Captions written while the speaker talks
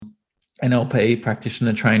NLP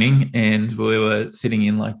practitioner training, and we were sitting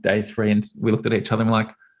in like day 3, and we looked at each other and we're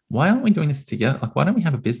like, why aren't we doing this together? Like, why don't we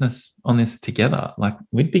have a business on this together? Like,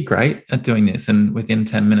 we'd be great at doing this. And within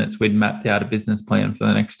 10 minutes, we'd mapped out a business plan for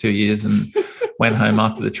the next 2 years and went home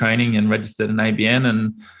after the training and registered an ABN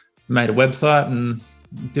and made a website and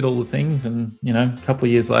did all the things. And, a couple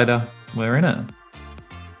of years later, we're in it.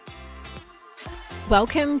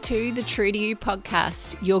 Welcome to the True to You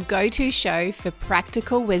podcast, your go-to show for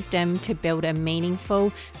practical wisdom to build a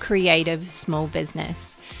meaningful, creative small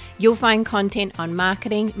business. You'll find content on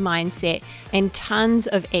marketing, mindset, and tons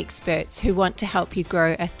of experts who want to help you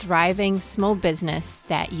grow a thriving small business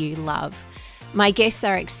that you love. My guests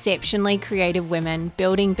are exceptionally creative women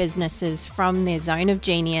building businesses from their zone of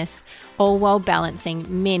genius, all while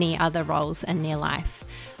balancing many other roles in their life.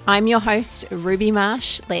 I'm your host, Ruby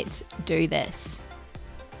Marsh. Let's do this.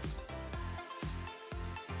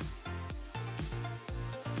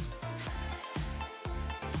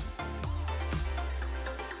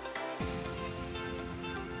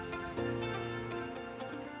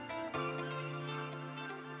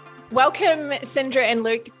 Welcome, Sindra and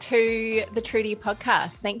Luke, to the True to You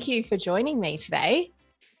podcast. Thank you for joining me today.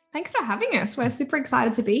 Thanks for having us. We're super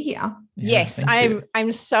excited to be here. Yes,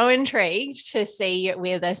 I'm so intrigued to see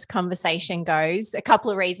where this conversation goes. A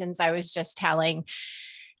couple of reasons. I was just telling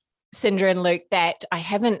Sindra and Luke that I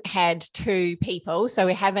haven't had 2 people, so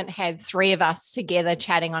we haven't had 3 of us together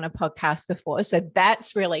chatting on a podcast before. So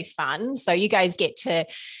that's really fun. So you guys get to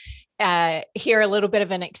hear a little bit of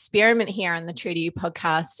an experiment here on the True to You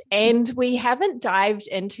podcast. And we haven't dived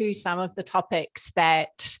into some of the topics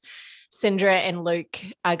that Sindra and Luke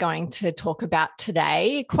are going to talk about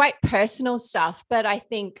today. Quite personal stuff, but I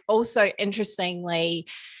think also interestingly,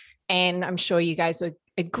 and I'm sure you guys would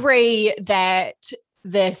agree, that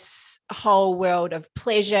this whole world of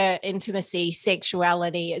pleasure, intimacy,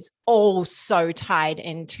 sexuality is all so tied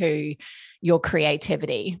into your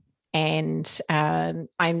creativity. And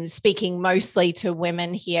I'm speaking mostly to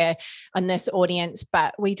women here on this audience,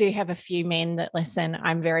 but we do have a few men that listen.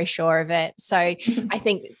 I'm very sure of it. So I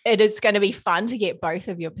think it is going to be fun to get both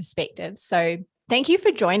of your perspectives. So thank you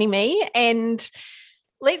for joining me. And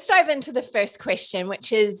let's dive into the first question,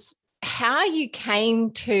 which is how you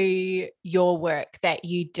came to your work that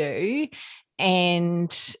you do.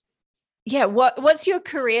 And yeah, what's your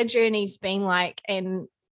career journeys been like? And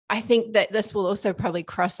I think that this will also probably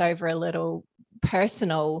cross over a little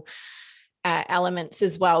personal elements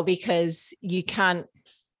as well, because I can't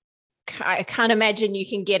imagine you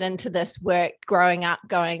can get into this work growing up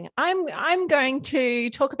going, I'm going to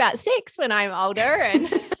talk about sex when I'm older,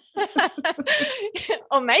 and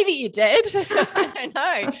or maybe you did. I don't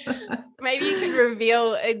know. Maybe you could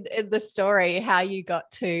reveal in the story how you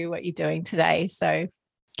got to what you're doing today. So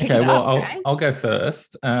okay, well, I'll go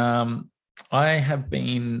first. I have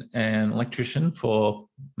been an electrician for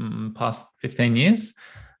past 15 years,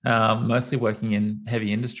 mostly working in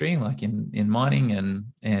heavy industry, like in mining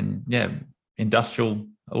and industrial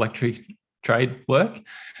electric trade work.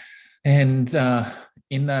 And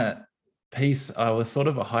in that piece, I was sort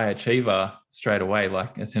of a high achiever straight away.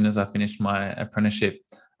 Like as soon as I finished my apprenticeship,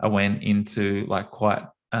 I went into like quite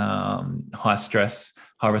high stress,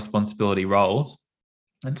 high responsibility roles,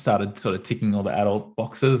 and started sort of ticking all the adult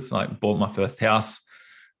boxes. Like bought my first house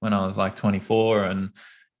when I was like 24, and,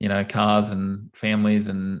 cars and families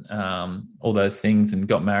and all those things, and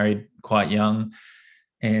got married quite young.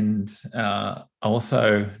 And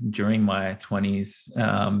also during my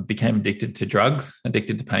 20s, became addicted to drugs,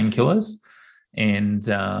 addicted to painkillers, and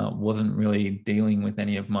wasn't really dealing with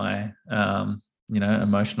any of my,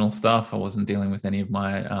 emotional stuff. I wasn't dealing with any of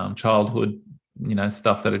my childhood,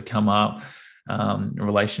 stuff that had come up.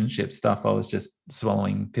 Relationship stuff. I was just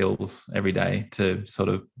swallowing pills every day to sort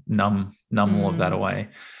of numb all of that away.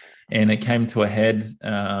 And it came to a head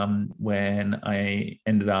when I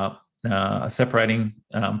ended up separating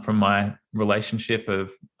from my relationship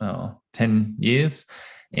of 10 years.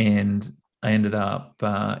 And I ended up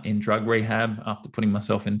in drug rehab after putting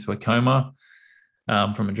myself into a coma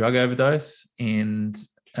from a drug overdose, and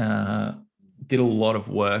did a lot of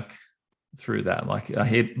work through that. Like I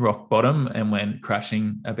hit rock bottom and went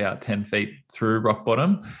crashing about 10 feet through rock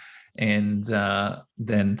bottom, and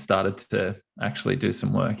then started to actually do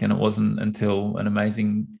some work. And it wasn't until an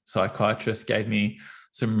amazing psychiatrist gave me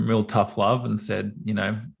some real tough love and said,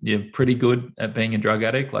 you're pretty good at being a drug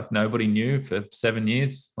addict. Like nobody knew for 7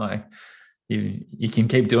 years. Like you can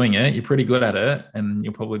keep doing it. You're pretty good at it, and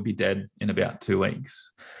you'll probably be dead in about 2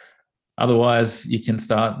 weeks. Otherwise, you can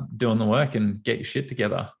start doing the work and get your shit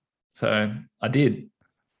together. So I did.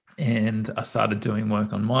 And I started doing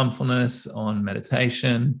work on mindfulness, on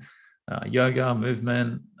meditation, yoga,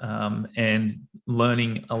 movement, and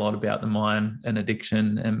learning a lot about the mind and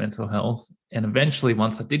addiction and mental health. And eventually,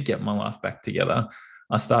 once I did get my life back together,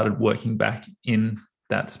 I started working back in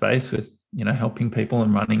that space with, helping people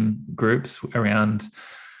and running groups around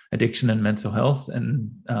addiction and mental health and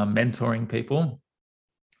mentoring people.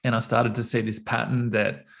 And I started to see this pattern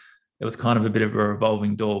that it was kind of a bit of a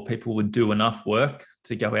revolving door. People would do enough work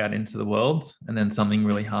to go out into the world, and then something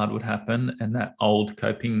really hard would happen, and that old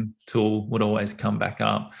coping tool would always come back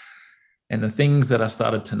up. And the things that I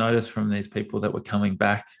started to notice from these people that were coming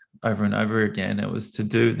back over and over again,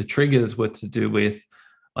 the triggers were to do with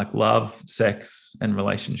like love, sex, and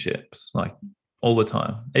relationships, like all the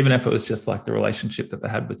time. Even if it was just like the relationship that they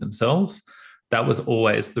had with themselves, that was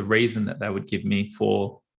always the reason that they would give me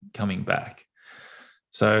for coming back.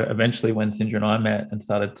 So eventually when Sindra and I met and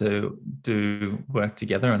started to do work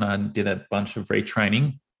together, and I did a bunch of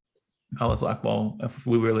retraining, I was like, well, if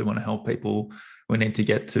we really want to help people, we need to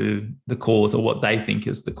get to the cause, or what they think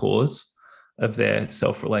is the cause of their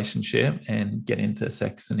self-relationship, and get into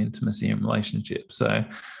sex and intimacy and relationships. So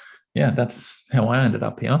yeah, that's how I ended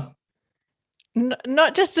up here.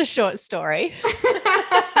 Not just a short story.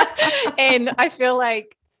 And I feel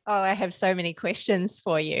like, I have so many questions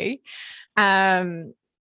for you. I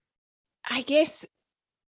guess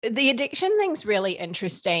the addiction thing's really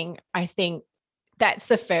interesting. I think that's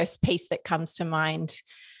the first piece that comes to mind.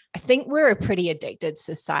 I think we're a pretty addicted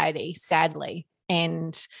society, sadly.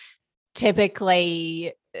 And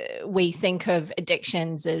typically we think of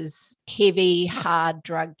addictions as heavy, hard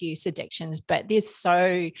drug use addictions, but there's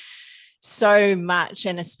so much,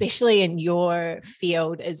 and especially in your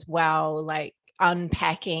field as well, like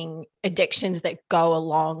unpacking addictions that go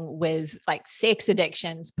along with like sex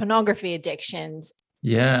addictions, pornography addictions.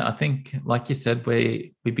 Yeah, I think, like you said,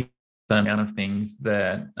 we become the amount of things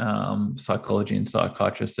that psychology and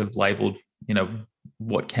psychiatrists have labeled,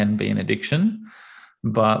 what can be an addiction.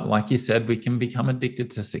 But like you said, we can become addicted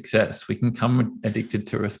to success. We can become addicted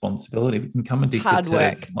to responsibility. We can become addicted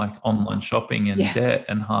to like online shopping and debt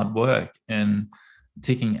and hard work and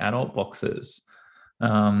ticking adult boxes.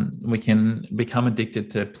 We can become addicted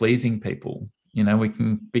to pleasing people. We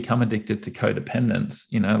can become addicted to codependence.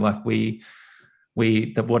 Like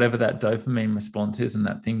whatever that dopamine response is, and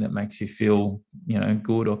that thing that makes you feel,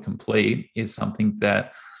 good or complete, is something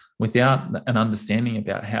that, without an understanding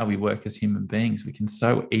about how we work as human beings, we can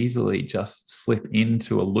so easily just slip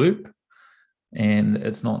into a loop. And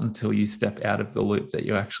it's not until you step out of the loop that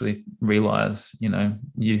you actually realize, you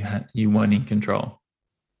weren't in control.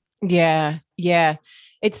 Yeah.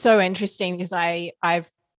 It's so interesting because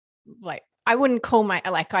I've like, I wouldn't call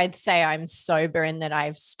I'd say I'm sober in that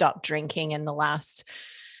I've stopped drinking in the last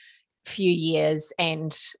few years,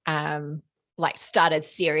 and started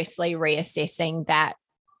seriously reassessing that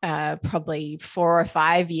probably 4 or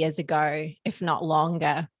 5 years ago, if not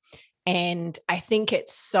longer. And I think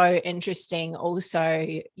it's so interesting also,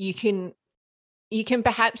 you can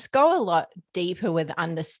perhaps go a lot deeper with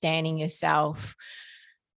understanding yourself.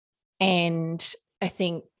 And I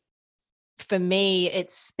think for me,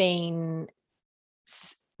 it's been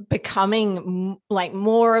becoming like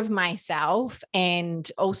more of myself,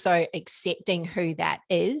 and also accepting who that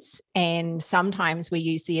is. And sometimes we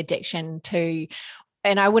use the addiction to,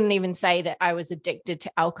 and I wouldn't even say that I was addicted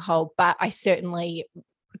to alcohol, but I certainly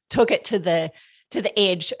took it to the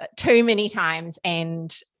edge too many times,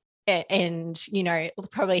 and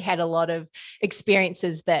probably had a lot of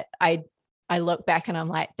experiences that I look back and I'm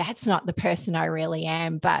like, that's not the person I really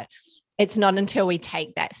am. But it's not until we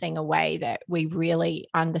take that thing away that we really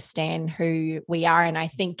understand who we are. And I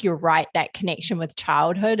think you're right, that connection with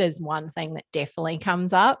childhood is one thing that definitely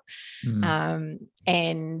comes up.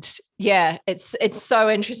 And yeah, it's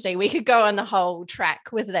so interesting. We could go on the whole track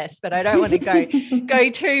with this, but I don't want to go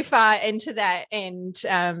too far into that. And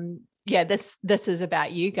this is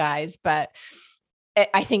about you guys, but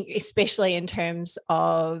I think especially in terms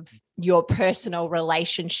of your personal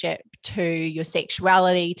relationship to your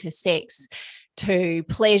sexuality, to sex, to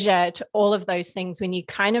pleasure, to all of those things, when you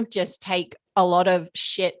kind of just take a lot of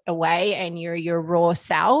shit away and you're your raw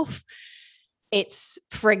self, it's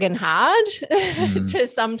friggin' hard to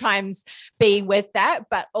sometimes be with that,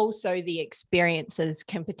 but also the experiences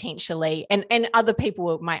can potentially, and other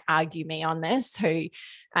people might argue me on this who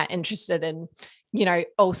are interested in,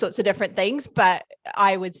 all sorts of different things. But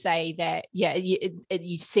I would say that,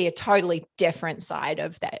 you see a totally different side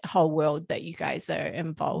of that whole world that you guys are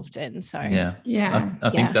involved in. So I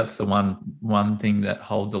think that's the one thing that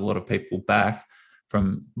holds a lot of people back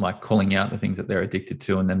from like calling out the things that they're addicted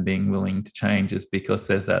to and then being willing to change, is because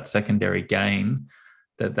there's that secondary gain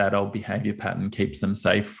that old behavior pattern keeps them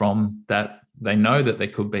safe from that. They know that there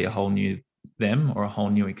could be a whole new them or a whole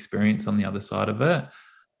new experience on the other side of it,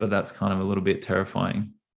 but that's kind of a little bit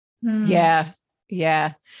terrifying. Yeah.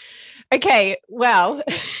 Okay, well,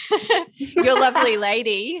 you're a lovely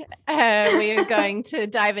lady. We are going to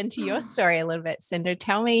dive into your story a little bit. Cindra,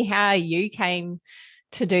 tell me how you came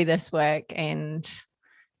to do this work and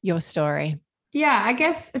your story. Yeah, I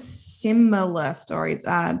guess a similar story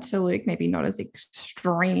to Luke, maybe not as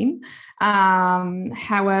extreme.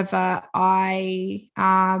 However, I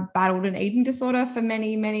battled an eating disorder for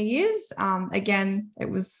many, many years. Again, it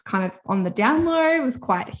was kind of on the down low. It was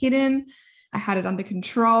quite hidden. I had it under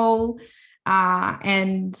control.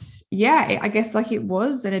 And yeah, I guess like it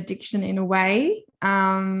was an addiction in a way.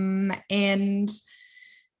 And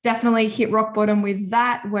definitely hit rock bottom with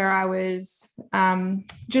that, where I was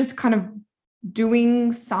just kind of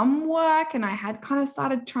doing some work, and I had kind of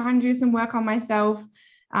started trying to do some work on myself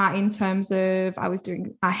in terms of I was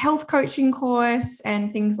doing a health coaching course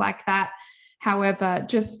and things like that. However,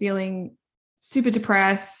 just feeling super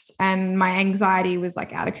depressed, and my anxiety was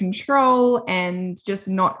like out of control and just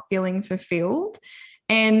not feeling fulfilled.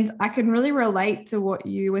 And I can really relate to what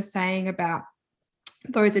you were saying about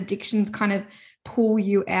those addictions kind of pull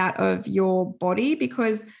you out of your body,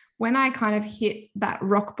 because when I kind of hit that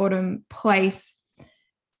rock bottom place,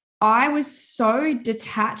 I was so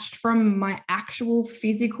detached from my actual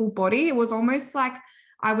physical body. It was almost like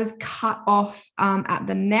I was cut off at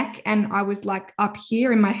the neck, and I was like up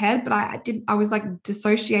here in my head, but I was like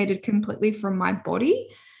dissociated completely from my body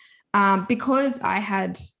because I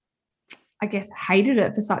had, I guess, hated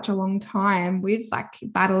it for such a long time with like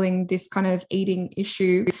battling this kind of eating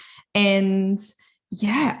issue. And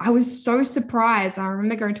yeah, I was so surprised. I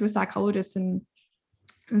remember going to a psychologist and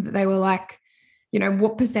they were like, you know,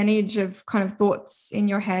 what percentage of kind of thoughts in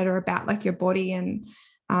your head are about like your body and,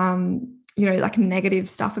 you know, like negative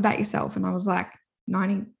stuff about yourself. And I was like,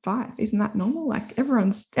 95, isn't that normal? Like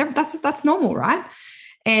that's normal, right?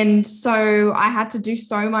 And so I had to do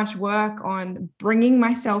so much work on bringing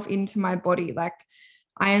myself into my body. Like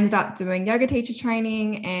I ended up doing yoga teacher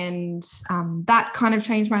training, and that kind of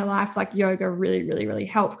changed my life. Like yoga really, really, really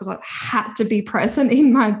helped because I had to be present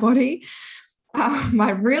in my body.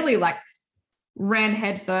 I really like ran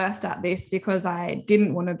headfirst at this because I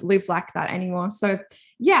didn't want to live like that anymore. So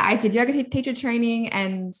yeah, I did yoga teacher training,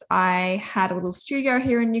 and I had a little studio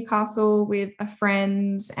here in Newcastle with a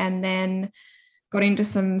friend, and then got into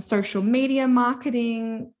some social media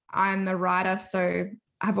marketing. I'm a writer, so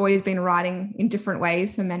I've always been writing in different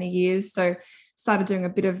ways for many years. So started doing a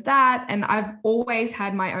bit of that. And I've always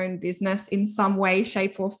had my own business in some way,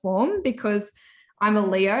 shape, or form because I'm a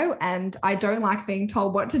Leo and I don't like being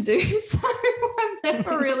told what to do. So I've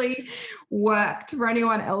never really worked for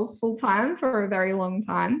anyone else full time for a very long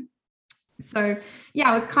time. So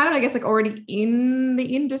yeah, I was kind of, I guess, like already in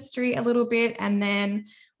the industry a little bit. And then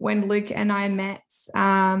when Luke and I met,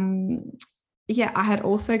 I had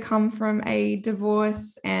also come from a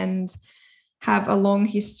divorce and have a long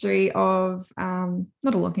history of, not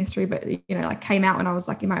a long history, but, you know, like came out when I was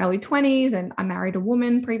like in my early 20s, and I married a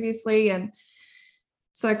woman previously. And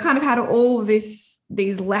so I kind of had all of these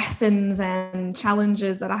lessons and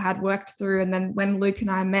challenges that I had worked through. And then when Luke and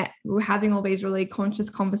I met, we were having all these really conscious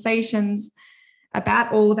conversations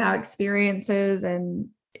about all of our experiences and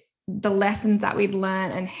the lessons that we'd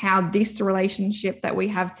learned, and how this relationship that we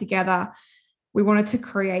have together, we wanted to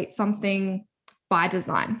create something by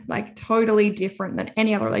design, like totally different than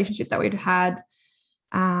any other relationship that we'd had.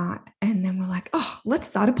 And then we're like, oh, let's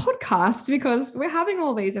start a podcast because we're having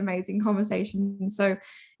all these amazing conversations. So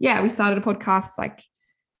yeah, we started a podcast like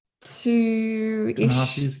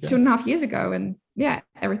 2.5 years ago. And yeah,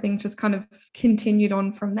 everything just kind of continued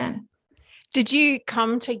on from then. Did you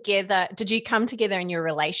come together in your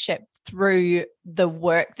relationship through the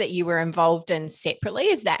work that you were involved in separately?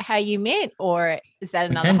 Is that how you met, or is that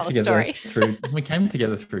another whole story? We came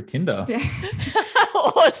together through Tinder. Yeah.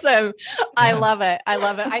 Awesome. Yeah. I love it.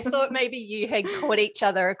 I thought maybe you had caught each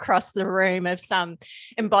other across the room of some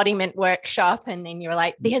embodiment workshop, and then you were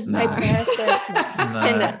like, there's no person.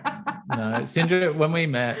 No, Cindra, when we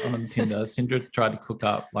met on Tinder, Cindra tried to cook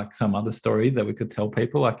up like some other story that we could tell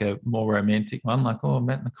people, like a more romantic one, like, oh, I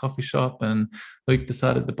met in the coffee shop and Luke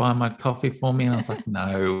decided to buy my coffee for me. And I was like,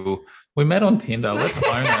 no, we met on Tinder. Let's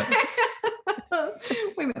own it.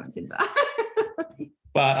 We met on Tinder.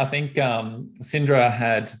 But I think Cindra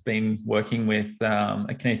had been working with a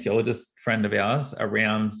kinesiologist friend of ours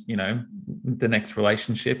around, you know, the next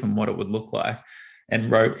relationship and what it would look like, and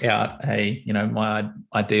wrote out my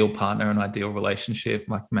ideal partner and ideal relationship,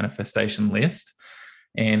 like manifestation list.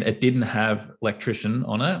 and it didn't have electrician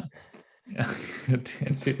on it.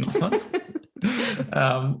 It did not.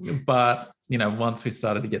 But once we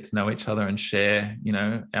started to get to know each other and share,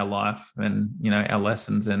 our life and, our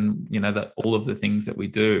lessons and, that all of the things that we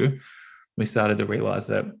do, we started to realize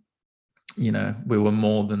that, we were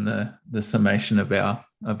more than the summation of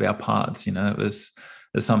our parts. There's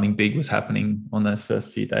something big was happening on those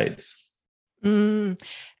first few dates.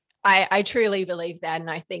 I truly believe that. And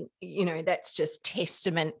I think, that's just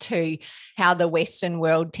testament to how the Western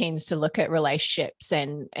world tends to look at relationships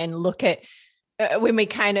and look at when we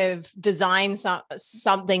kind of design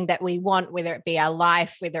something that we want, whether it be our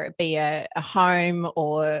life, whether it be a home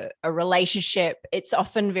or a relationship, it's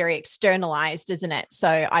often very externalized, isn't it? So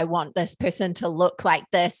I want this person to look like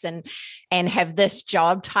this and have this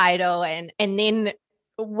job title. And then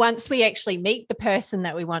once we actually meet the person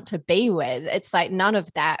that we want to be with, it's like none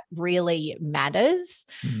of that really matters.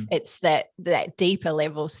 It's that deeper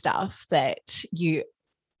level stuff that you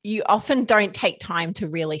often don't take time to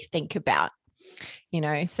really think about.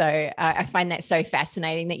 So I find that so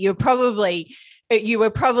fascinating that you were probably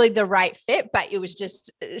the right fit, but it was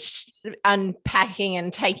just unpacking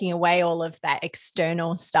and taking away all of that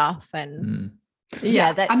external stuff. And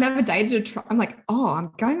I never dated I'm like,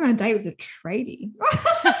 I'm going on a date with a tradie.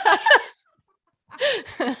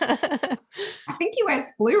 I think he wears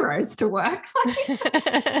fluoros to work.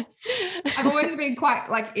 I've always been quite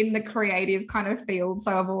like in the creative kind of field,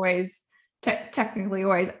 so I've always technically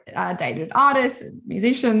always dated artists and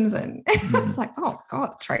musicians, and it's like, oh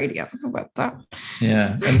god, tradie, I don't know about that.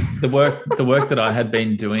 Yeah, and the work that I had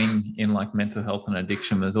been doing in like mental health and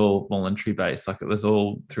addiction was all voluntary based. Like it was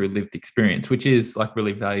all through lived experience, which is like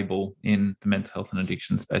really valuable in the mental health and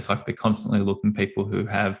addiction space. Like they're constantly looking people who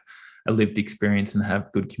have a lived experience and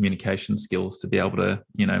have good communication skills to be able to,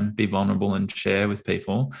 be vulnerable and share with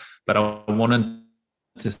people. But I wanted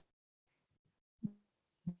to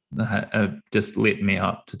just lit me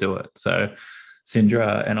up to do it. So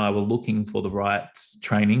Sindra and I were looking for the right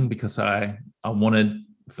training because I wanted,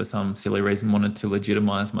 for some silly reason, wanted to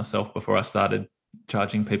legitimize myself before I started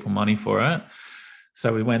charging people money for it.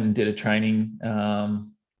 So we went and did a training,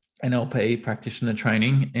 NLP practitioner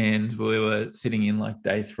training, and we were sitting in like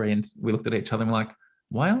day 3 and we looked at each other and we're like,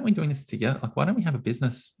 why aren't we doing this together? Like, why don't we have a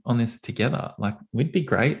business on this together? Like, we'd be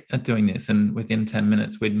great at doing this. And within 10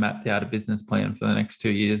 minutes, we'd mapped out a business plan for the next 2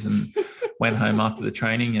 years and went home after the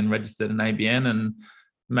training and registered an ABN and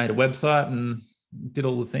made a website and did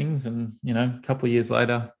all the things. And, a couple of years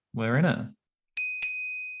later, we're in it.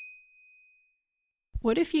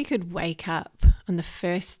 What if you could wake up on the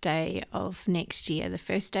first day of next year, the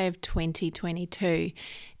first day of 2022,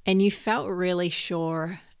 and you felt really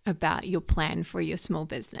sure about your plan for your small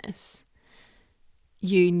business?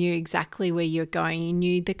 You knew exactly where you're going. You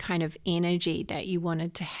knew the kind of energy that you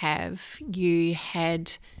wanted to have. You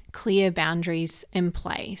had clear boundaries in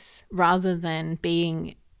place rather than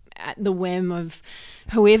being at the whim of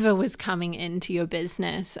whoever was coming into your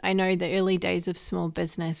business. I know the early days of small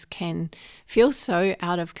business can feel so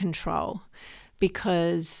out of control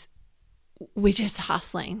because we're just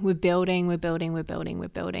hustling. We're building.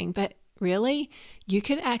 But really, you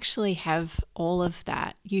could actually have all of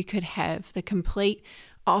that. You could have the complete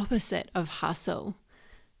opposite of hustle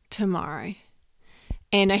tomorrow.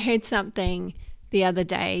 And I heard something the other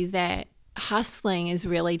day that hustling is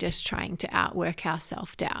really just trying to outwork our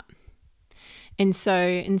self-doubt. And so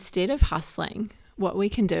instead of hustling, what we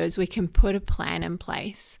can do is we can put a plan in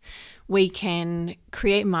place. We can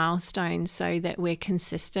create milestones so that we're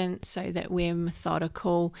consistent, so that we're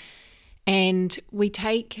methodical, and we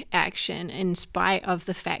take action in spite of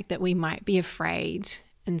the fact that we might be afraid,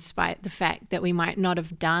 in spite of the fact that we might not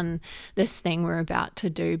have done this thing we're about to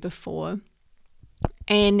do before.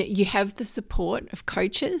 And you have the support of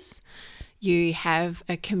coaches. You have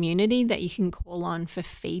a community that you can call on for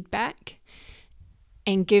feedback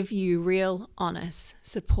and give you real, honest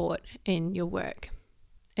support in your work.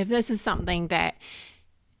 If this is something that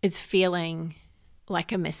is feeling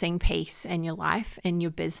like a missing piece in your life, in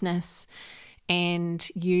your business, and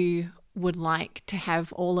you would like to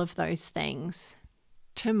have all of those things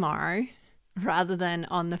tomorrow rather than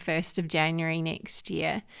on the 1st of January next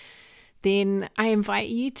year, then I invite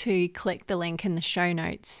you to click the link in the show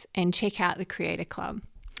notes and check out the Creator Club.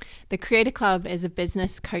 The Creator Club is a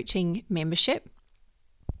business coaching membership,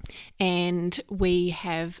 and we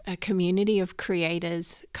have a community of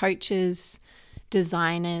creators, coaches,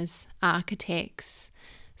 designers, architects,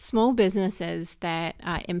 small businesses that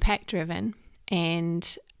are impact driven,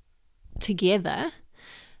 and together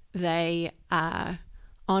they are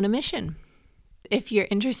on a mission. if you're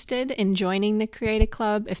interested in joining the Creator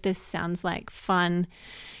Club, if this sounds like fun,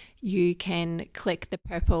 you can click the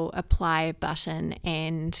purple apply button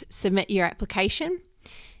and submit your application.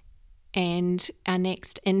 And our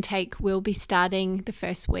next intake will be starting the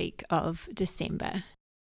first week of December.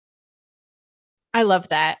 I love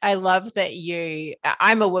that. I love that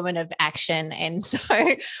I'm a woman of action. And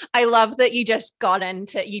so I love that you just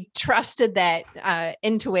you trusted that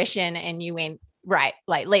intuition and you went, right,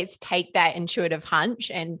 like let's take that intuitive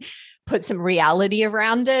hunch and put some reality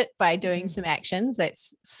around it by doing some actions.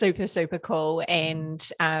 That's super, super cool. And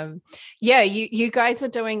you guys are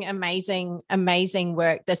doing amazing, amazing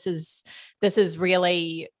work. This is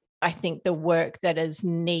really, I think, the work that is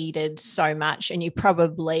needed so much. And you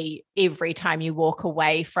probably, every time you walk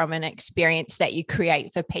away from an experience that you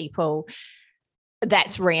create for people,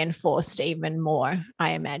 that's reinforced even more,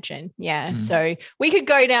 I imagine. Yeah. So we could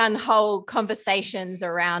go down whole conversations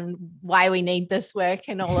around why we need this work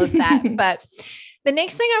and all of that. But the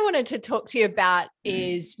next thing I wanted to talk to you about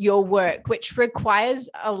is your work, which requires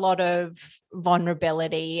a lot of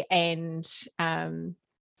vulnerability. And,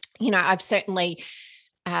 I've certainly,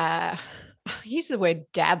 I use the word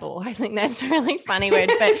dabble. I think that's a really funny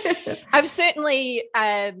word, but I've certainly,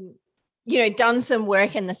 done some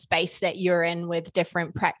work in the space that you're in with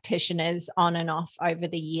different practitioners on and off over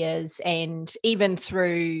the years. And even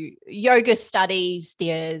through yoga studies,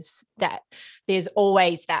 there's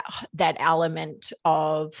always that element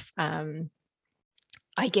of,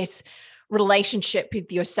 I guess, relationship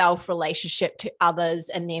with yourself, relationship to others,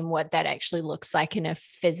 and then what that actually looks like in a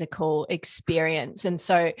physical experience. And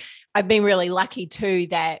so I've been really lucky too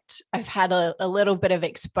that I've had a little bit of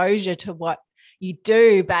exposure to what you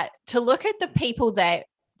do, but to look at the people that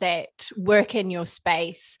work in your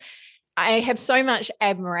space, I have so much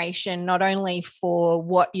admiration, not only for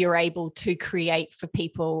what you're able to create for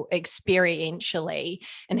people experientially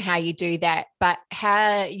and how you do that, but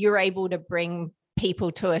how you're able to bring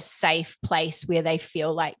people to a safe place where they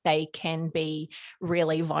feel like they can be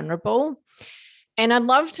really vulnerable. And I'd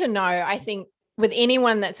love to know, I think, with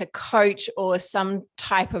anyone that's a coach or some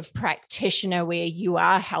type of practitioner where you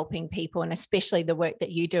are helping people, and especially the work that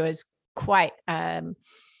you do is quite, it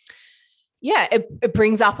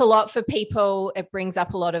brings up a lot for people. It brings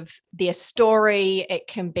up a lot of their story. It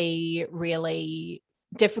can be really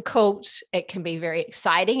difficult. It can be very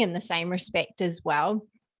exciting in the same respect as well.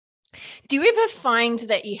 Do you ever find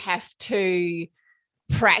that you have to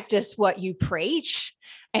practice what you preach?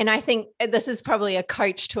 And I think this is probably a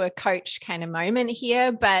coach to a coach kind of moment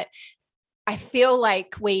here, but I feel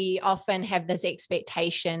like we often have this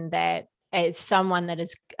expectation that as someone that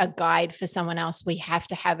is a guide for someone else, we have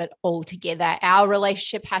to have it all together. Our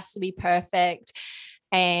relationship has to be perfect.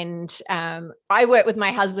 And I work with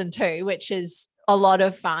my husband too, which is a lot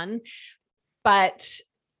of fun. But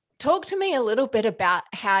talk to me a little bit about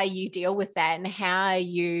how you deal with that and how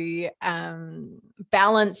you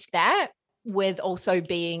balance that with also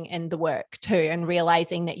being in the work too, and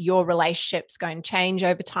realizing that your relationship's going to change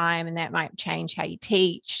over time, and that might change how you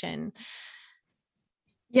teach. And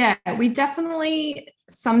yeah, we definitely,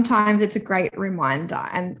 sometimes it's a great reminder,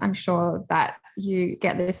 and I'm sure that you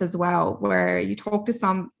get this as well, where you talk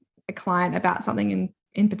to a client about something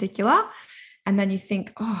in particular, and then you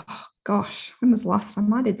think, oh gosh, when was the last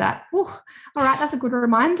time I did that? Ooh, all right, that's a good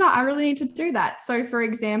reminder. I really need to do that. So for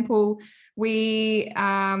example, we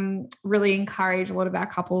really encourage a lot of our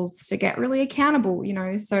couples to get really accountable,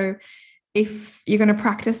 so if you're going to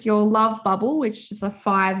practice your love bubble, which is a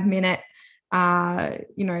 5-minute,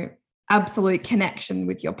 absolute connection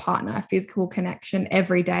with your partner, physical connection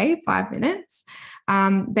every day, 5 minutes,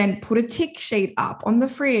 then put a tick sheet up on the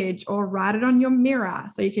fridge or write it on your mirror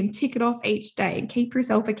so you can tick it off each day and keep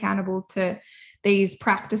yourself accountable to these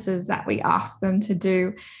practices that we ask them to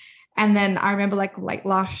do. And then I remember like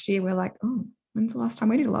last year, we're like, oh, when's the last time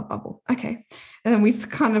we did a love bubble? Okay. And then we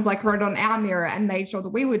kind of like wrote on our mirror and made sure that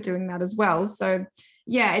we were doing that as well. So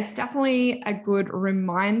yeah, it's definitely a good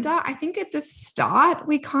reminder. I think at the start,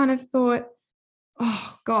 we kind of thought,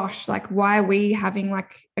 oh gosh, like why are we having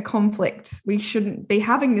like a conflict? We shouldn't be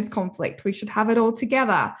having this conflict. We should have it all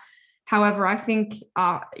together. However, I think,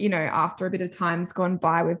 after a bit of time's gone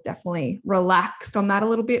by, we've definitely relaxed on that a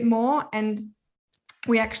little bit more. And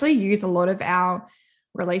we actually use a lot of our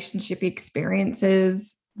relationship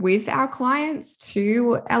experiences with our clients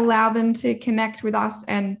to allow them to connect with us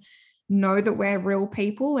and know that we're real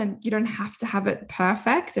people, and you don't have to have it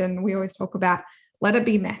perfect. And we always talk about, let it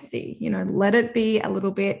be messy, let it be a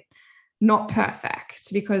little bit not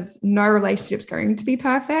perfect, because no relationship's going to be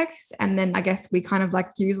perfect. And then I guess we kind of like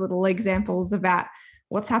use little examples about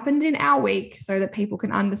what's happened in our week so that people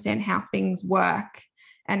can understand how things work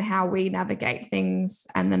and how we navigate things.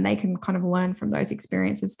 And then they can kind of learn from those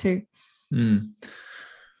experiences too.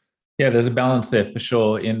 Yeah, there's a balance there for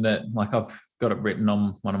sure, in that, like, I've got it written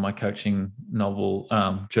on one of my coaching novel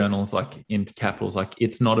journals, like into capitals, like,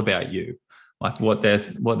 it's not about you. Like, what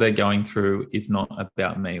they're going through is not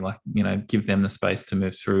about me. Like, give them the space to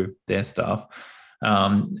move through their stuff.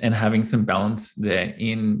 And having some balance there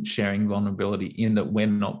in sharing vulnerability, in that we're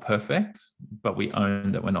not perfect, but we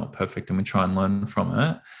own that we're not perfect and we try and learn from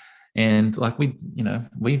it. And like, we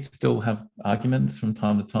still have arguments from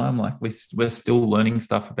time to time. Like, we're still learning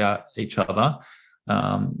stuff about each other.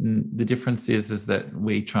 The difference is that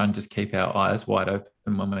we try and just keep our eyes wide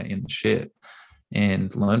open when we're in the shit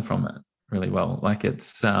and learn from it really well. Like,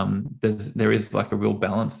 it's there is like a real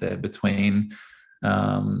balance there between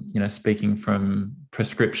speaking from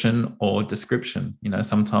prescription or description.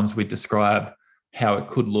 Sometimes we describe how it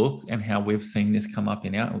could look and how we've seen this come up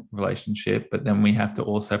in our relationship, but then we have to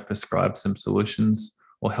also prescribe some solutions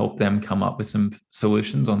or help them come up with some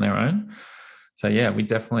solutions on their own. So yeah, we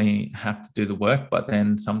definitely have to do the work, but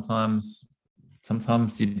then sometimes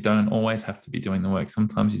you don't always have to be doing the work.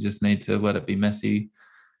 Sometimes you just need to let it be messy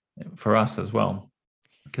for us as well.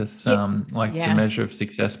 Because the measure of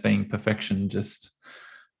success being perfection just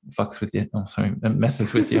fucks with you. Oh, sorry, it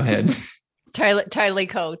messes with your head. Totally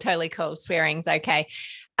cool. Swearing's okay.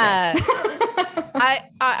 I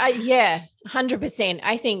 100%.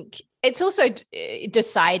 I think it's also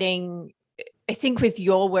deciding, I think with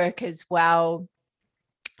your work as well,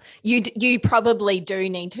 you probably do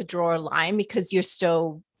need to draw a line, because you're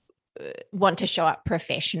still want to show up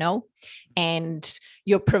professional and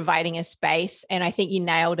you're providing a space. And I think you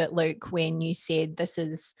nailed it, Luke, when you said this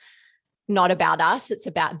is not about us, it's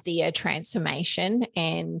about their transformation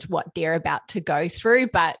and what they're about to go through.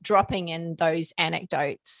 But dropping in those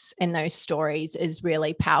anecdotes and those stories is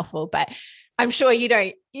really powerful. But I'm sure you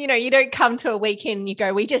don't come to a weekend and you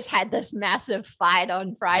go, we just had this massive fight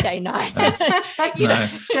on Friday night. No,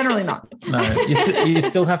 generally not. No, you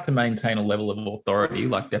still have to maintain a level of authority,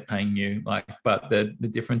 like they're paying you. Like, but the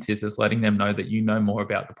difference is letting them know that you know more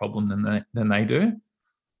about the problem than they do.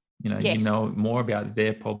 Yes. You know more about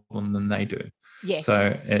their problem than they do. Yes.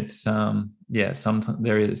 So it's sometimes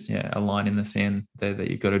there is a line in the sand there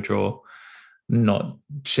that you've got to draw. Not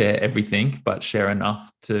share everything, but share enough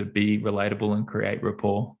to be relatable and create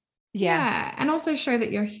rapport. Yeah. And also show that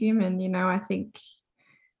you're human. I think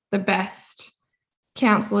the best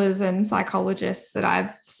counselors and psychologists that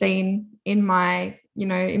I've seen in my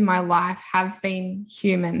life have been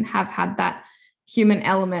human, have had that human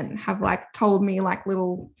element, have like told me like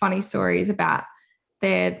little funny stories about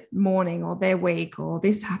their morning or their week or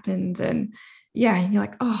this happened. And you're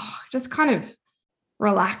like, oh, just kind of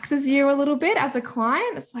relaxes you a little bit as a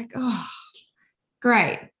client. It's like, oh,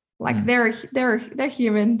 great. Like they're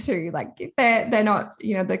human too. Like they're not,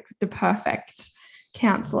 the perfect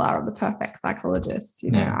counselor or the perfect psychologist.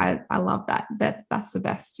 I love that. That's the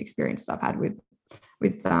best experience I've had with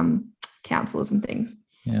counselors and things.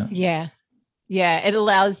 Yeah. It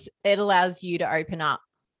allows you to open up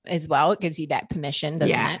as well. It gives you that permission,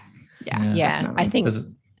 doesn't it? Yeah. I think.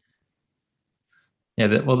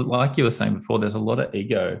 Well, like you were saying before, there's a lot of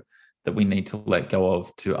ego that we need to let go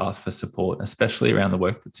of to ask for support, especially around the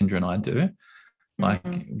work that Sindra and I do.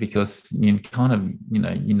 Like, because you kind of,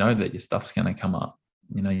 you know that your stuff's going to come up,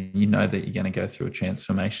 you know that you're going to go through a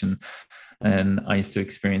transformation. And I used to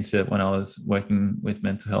experience it when I was working with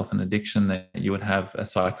mental health and addiction, that you would have a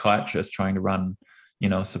psychiatrist trying to run,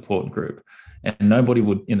 a support group, and nobody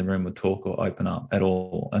in the room would talk or open up at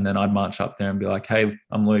all. And then I'd march up there and be like, hey,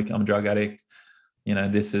 I'm Luke, I'm a drug addict.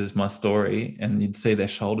 This is my story. And you'd see their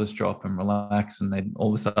shoulders drop and relax. And then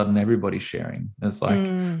all of a sudden everybody's sharing. It's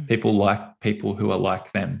like people like people who are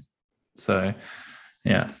like them. So,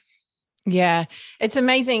 yeah. Yeah. It's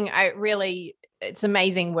amazing. It's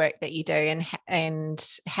amazing work that you do,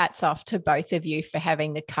 and hats off to both of you for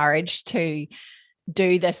having the courage to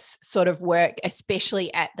do this sort of work,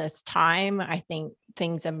 especially at this time. I think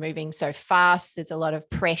things are moving so fast. There's a lot of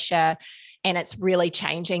pressure, and it's really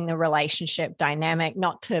changing the relationship dynamic,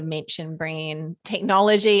 not to mention bringing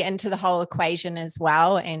technology into the whole equation as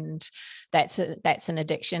well. And that's an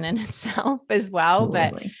addiction in itself as well.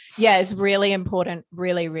 Absolutely. But it's really important,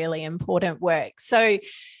 really, really important work. So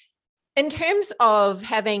in terms of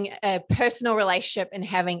having a personal relationship and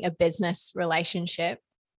having a business relationship,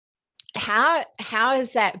 how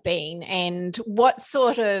has that been, and what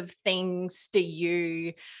sort of things do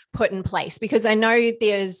you put in place? Because I know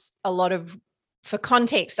there's for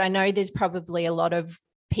context, I know there's probably a lot of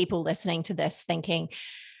people listening to this thinking,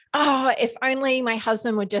 oh, if only my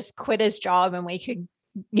husband would just quit his job and we could,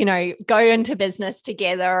 go into business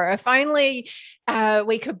together, or if only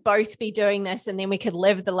we could both be doing this and then we could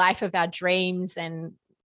live the life of our dreams. And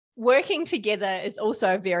working together is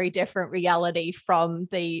also a very different reality from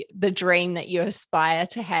the dream that you aspire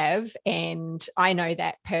to have. And I know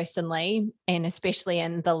that personally, and especially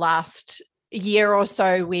in the last year or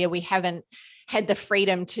so where we haven't had the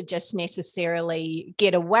freedom to just necessarily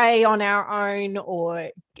get away on our own, or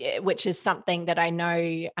which is something that I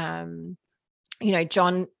know,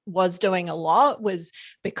 John was doing a lot, was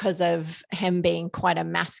because of him being quite a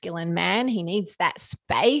masculine man. He needs that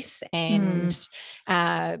space and,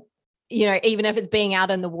 even if it's being out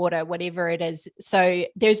in the water, whatever it is. So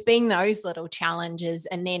there's been those little challenges,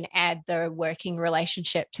 and then add the working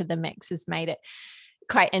relationship to the mix has made it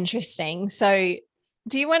quite interesting. So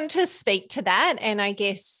do you want to speak to that? And I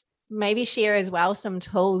guess maybe share as well some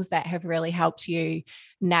tools that have really helped you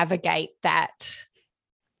navigate that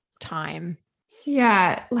time.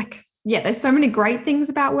 Yeah, there's so many great things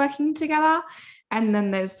about working together. And then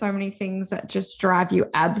there's so many things that just drive you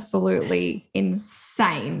absolutely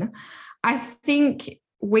insane. I think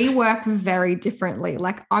we work very differently.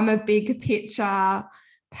 Like, I'm a big picture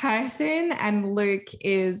person and Luke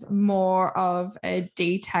is more of a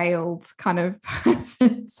detailed kind of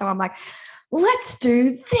person. So I'm like, let's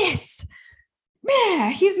do this. Yeah,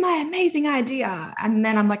 here's my amazing idea. And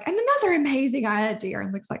then I'm like, and another amazing idea.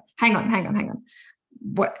 And Luke's like, hang on.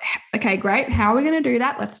 What? Okay, great. How are we going to do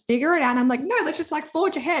that? Let's figure it out. And I'm like, no, let's just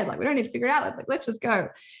forge ahead. We don't need to figure it out. Let's just go.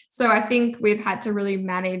 So I think we've had to really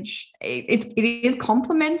manage. It is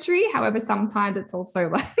complementary. However, sometimes it's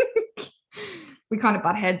also we kind of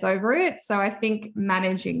butt heads over it. So I think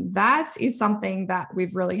managing that is something that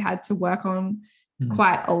we've really had to work on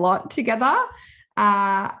quite a lot together.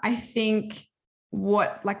 I think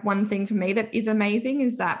one thing for me that is amazing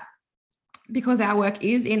is that because our work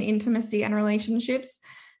is in intimacy and relationships,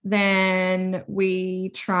 then we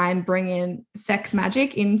try and bring in sex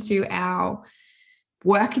magic into our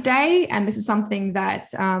work day. And this is something that,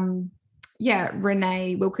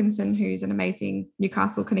 Renee Wilkinson, who's an amazing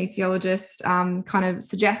Newcastle kinesiologist, kind of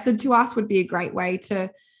suggested to us would be a great way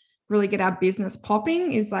to really get our business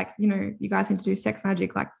popping, is you guys need to do sex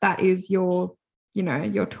magic. That is your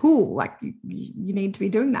tool. You need to be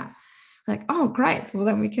doing that. Oh, great. Well,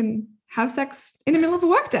 then we can have sex in the middle of a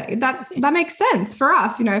workday. That makes sense for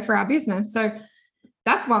us, for our business. So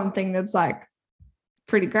that's one thing that's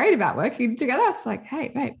pretty great about working together. It's hey,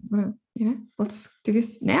 babe, let's do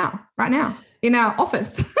this right now in our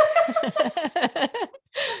office.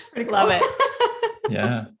 Love it.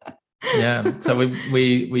 Yeah. So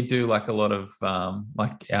we do a lot of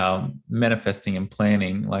our manifesting and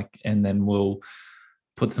planning, and then we'll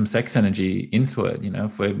put some sex energy into it.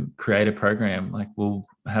 If we create a program, we'll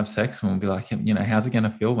have sex and we'll be how's it going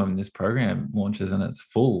to feel when this program launches and it's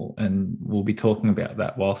full? And we'll be talking about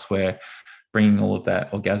that whilst we're bringing all of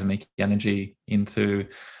that orgasmic energy into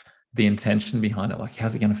the intention behind it.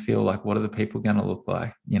 How's it going to feel? What are the people going to look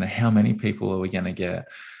like? How many people are we going to get?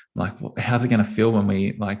 How's it going to feel when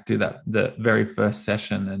we do that, the very first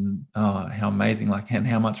session? And how amazing, and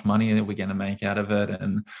how much money are we going to make out of it?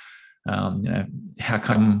 And how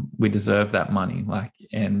come we deserve that money?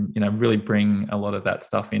 And really bring a lot of that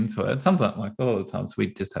stuff into it. Sometimes, a lot of the times,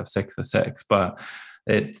 we just have sex for sex, but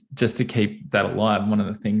it just to keep that alive. One of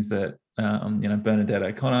the things that Bernadette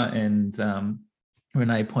O'Connor and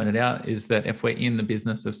Renee pointed out is that if we're in the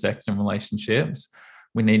business of sex and relationships,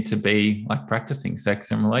 we need to be practicing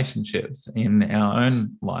sex and relationships in our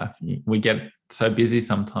own life. We get so busy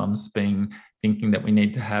sometimes thinking that we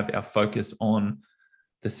need to have our focus on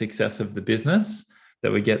the success of the business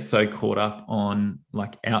that we get so caught up on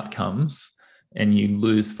outcomes, and you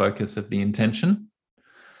lose focus of the intention.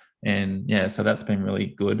 And so that's been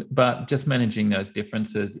really good. But just managing those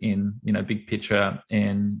differences in, big picture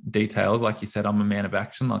and details. Like you said, I'm a man of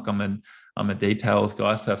action. I'm a details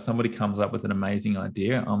guy. So if somebody comes up with an amazing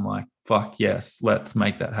idea, I'm like, fuck yes, let's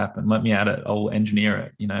make that happen. Let me at it. I'll engineer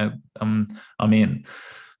it. I'm in.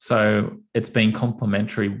 So it's been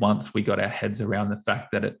complementary once we got our heads around the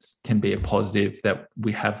fact that it can be a positive that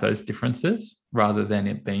we have those differences rather than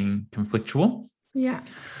it being conflictual. Yeah.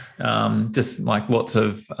 Just lots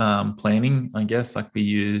of planning, I guess. We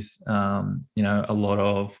use, a lot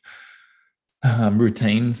of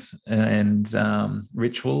routines and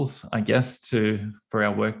rituals, I guess, for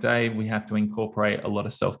our workday. We have to incorporate a lot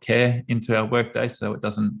of self-care into our workday so it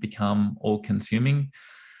doesn't become all-consuming.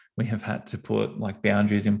 We have had to put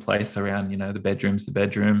boundaries in place around, the bedroom's the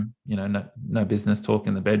bedroom, no business talk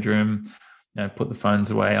in the bedroom, put the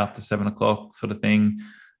phones away after 7 o'clock sort of thing.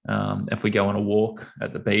 If we go on a walk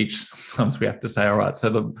at the beach, sometimes we have to say, all right,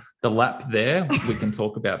 so the lap there, we can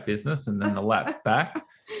talk about business, and then the lap back,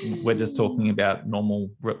 we're just talking about normal,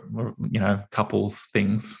 couples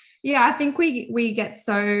things. Yeah, I think we get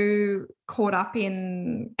so caught up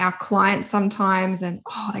in our clients sometimes, and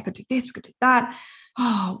they could do this, we could do that.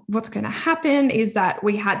 What's going to happen is that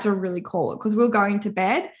we had to really call it, because we were going to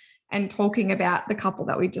bed and talking about the couple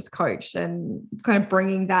that we just coached and kind of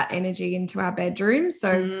bringing that energy into our bedroom.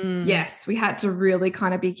 So yes, we had to really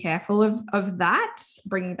kind of be careful of that,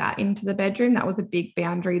 bringing that into the bedroom. That was a big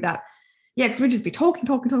boundary that, because we'd just be talking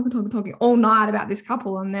all night about this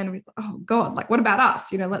couple. And then we thought, oh God, like what about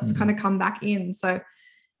us? Let's kind of come back in. So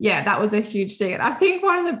yeah, that was a huge thing. And I think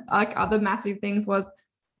one of the other massive things was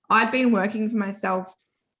I'd been working for myself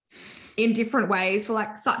in different ways for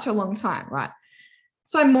like such a long time, right?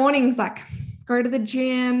 So mornings, like go to the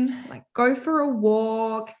gym, like go for a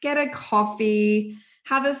walk, get a coffee,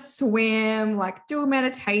 have a swim, like do a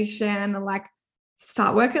meditation, and like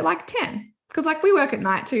start work at like 10. Because like we work at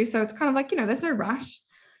night too. So it's kind of like, there's no rush.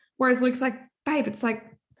 Whereas Luke's like, babe, it's 8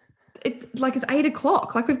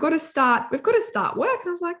 o'clock. Like we've got to start work. And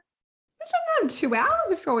I was like, it's like 2 hours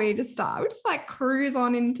before we need to start. We just like cruise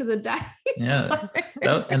on into the day. Yeah.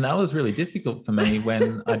 That was really difficult for me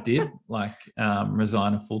when I did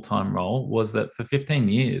resign a full-time role, was that for 15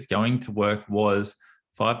 years, going to work was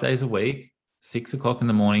 5 days a week, 6 o'clock in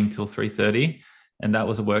the morning till 3:30. And that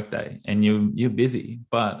was a work day, and you're busy,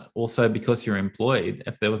 but also because you're employed,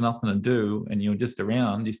 if there was nothing to do and you're just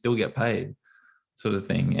around, you still get paid, sort of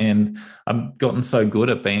thing. And I've gotten so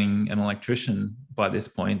good at being an electrician by this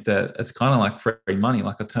point that it's kind of like free money.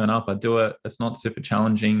 Like I turn up, I do it, it's not super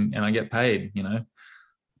challenging, and I get paid,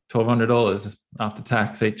 $1,200 after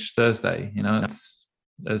tax each Thursday.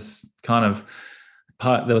 There's kind of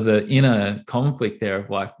there was an inner conflict there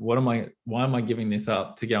of like, why am I giving this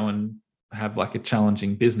up to go and have like a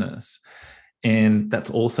challenging business? And that's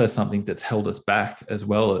also something that's held us back as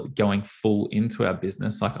well, going full into our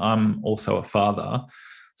business. Like I'm also a father,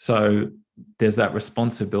 so there's that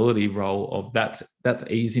responsibility role of that's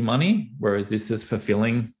easy money, whereas this is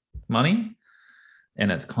fulfilling money. And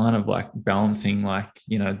it's kind of like balancing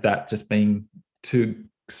that just being too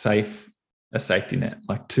safe a safety net,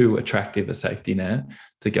 like too attractive a safety net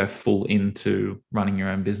to go full into running your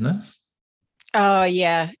own business. Oh,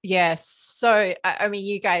 yeah. Yes. So, I mean,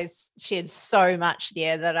 you guys shared so much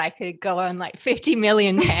there that I could go on like 50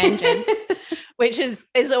 million tangents, which is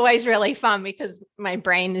always really fun because my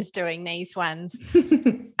brain is doing these ones.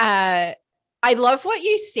 I love what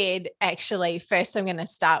you said, actually. First, I'm going to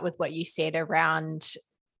start with what you said around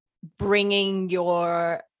bringing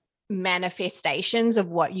your manifestations of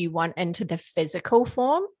what you want into the physical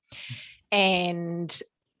form. And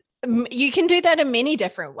you can do that in many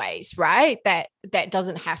different ways, right? That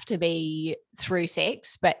doesn't have to be through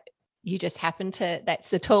sex, but you just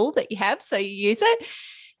that's the tool that you have, so you use it.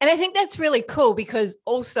 And I think that's really cool because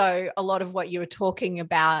also a lot of what you were talking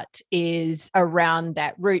about is around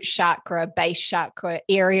that root chakra, base chakra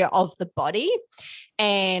area of the body.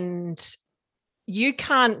 And you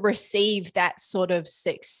can't receive that sort of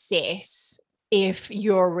success if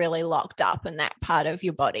you're really locked up in that part of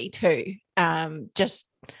your body too. Just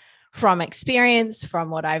from experience, from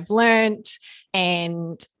what I've learned,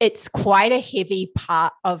 and it's quite a heavy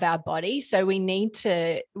part of our body. So we need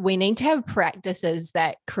to have practices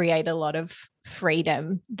that create a lot of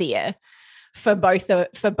freedom there for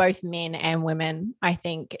both men and women. I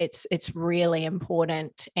think it's really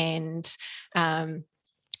important. And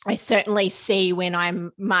I certainly see when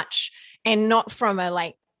I'm much, and not from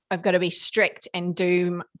a I've got to be strict and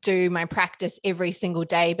do my practice every single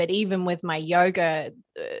day. But even with my yoga,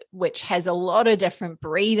 which has a lot of different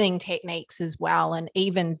breathing techniques as well, and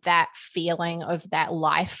even that feeling of that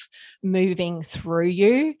life moving through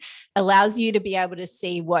you allows you to be able to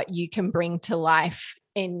see what you can bring to life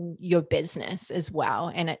in your business as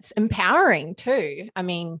well. And it's empowering too. I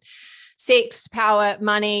mean, sex, power,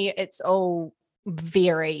 money, it's all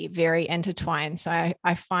very, very intertwined. So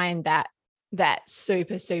I find that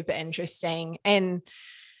super, super interesting. And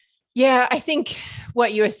yeah, I think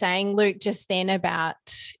what you were saying, Luke, just then about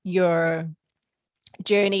your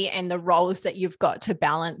journey and the roles that you've got to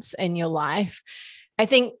balance in your life. I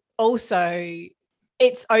think also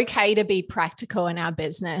it's okay to be practical in our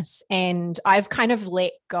business. And I've kind of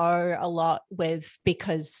let go a lot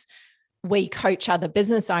because we coach other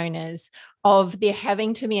business owners of there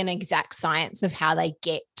having to be an exact science of how they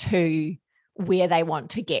get to where they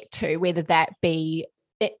want to get to, whether that be,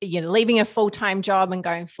 leaving a full-time job and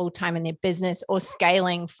going full-time in their business, or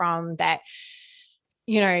scaling from that,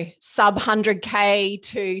 sub 100K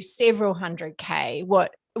to several 100K.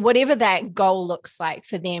 whatever that goal looks like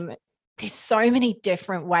for them, there's so many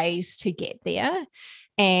different ways to get there.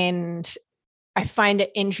 And I find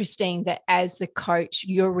it interesting that as the coach,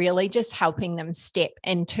 you're really just helping them step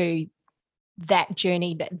into that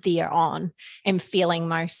journey that they're on and feeling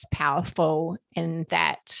most powerful in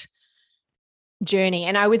that journey.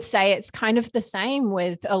 And I would say it's kind of the same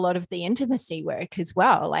with a lot of the intimacy work as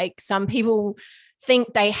well. Like some people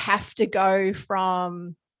think they have to go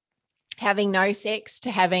from having no sex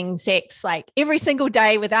to having sex like every single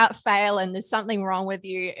day without fail, and there's something wrong with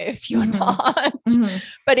you if you're not.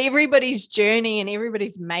 But everybody's journey and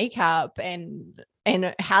everybody's makeup and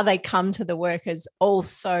how they come to the work is all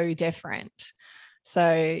so different.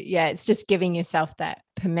 So yeah, it's just giving yourself that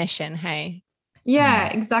permission. Hey. Yeah,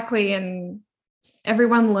 exactly. And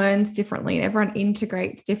everyone learns differently and everyone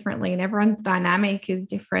integrates differently and everyone's dynamic is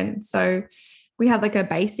different. So we have like a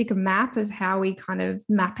basic map of how we kind of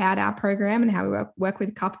map out our program and how we work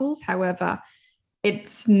with couples. However,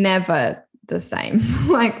 it's never the same.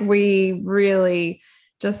 Like we really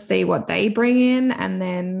just see what they bring in and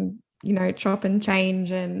then, you know, chop and change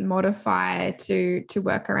and modify to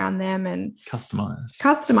work around them and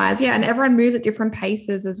customize. Yeah. And everyone moves at different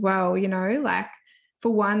paces as well. You know, like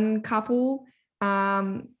for one couple,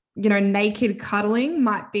 you know, naked cuddling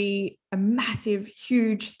might be a massive,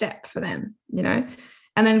 huge step for them, you know,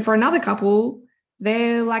 and then for another couple,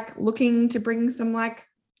 they're like looking to bring some like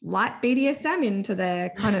light BDSM into their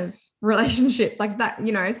kind of relationship like that,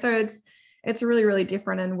 you know, so it's really, really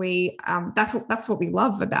different. And we, that's what we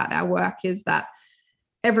love about our work is that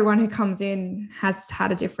everyone who comes in has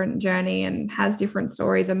had a different journey and has different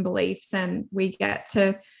stories and beliefs, and we get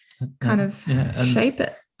to kind of shape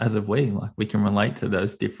it. As if we can relate to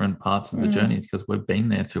those different parts of the journeys because we've been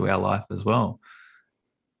there through our life as well.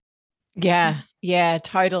 Yeah,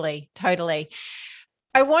 totally.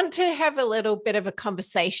 I want to have a little bit of a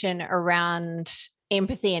conversation around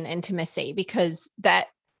empathy and intimacy because that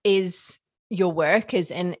is your work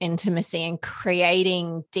is in intimacy and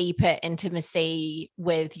creating deeper intimacy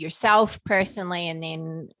with yourself personally. And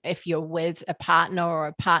then if you're with a partner or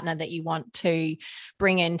a partner that you want to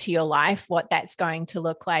bring into your life, what that's going to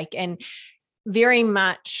look like. And very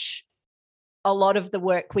much a lot of the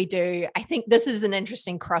work we do, I think this is an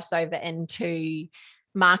interesting crossover into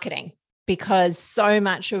marketing because so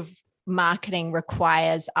much of marketing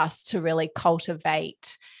requires us to really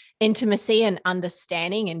cultivate intimacy and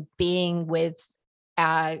understanding and being with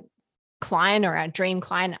our client or our dream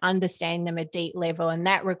client, understanding them at a deep level. And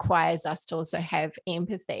that requires us to also have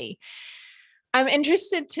empathy. I'm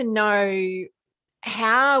interested to know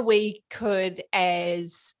how we could,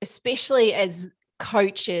 especially as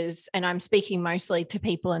coaches, and I'm speaking mostly to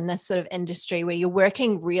people in this sort of industry where you're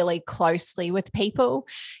working really closely with people.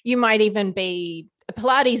 You might even be a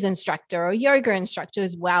Pilates instructor or yoga instructor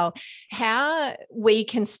as well, how we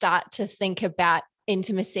can start to think about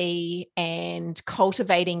intimacy and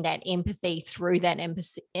cultivating that empathy through that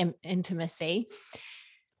intimacy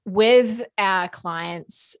with our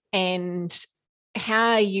clients and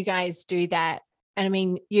how you guys do that. And I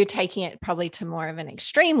mean, you're taking it probably to more of an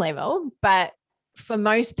extreme level, but for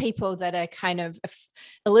most people that are kind of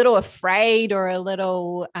a little afraid or a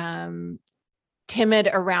little timid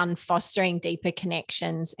around fostering deeper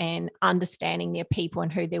connections and understanding their people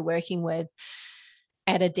and who they're working with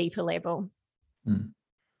at a deeper level.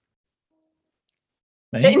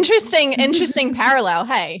 Interesting parallel.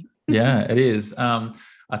 Hey. Yeah, it is.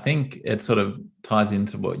 I think it sort of ties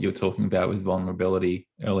into what you were talking about with vulnerability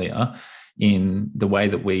earlier in the way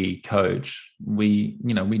that we coach. We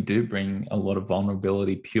do bring a lot of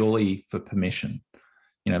vulnerability purely for permission.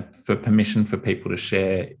 For permission for people to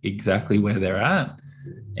share exactly where they're at,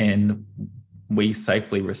 and we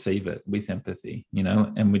safely receive it with empathy,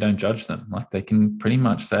 and we don't judge them. Like they can pretty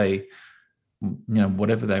much say,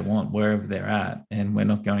 whatever they want, wherever they're at, and we're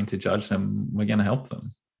not going to judge them. We're going to help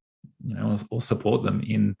them, or support them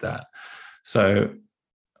in that. So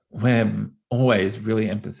we're always really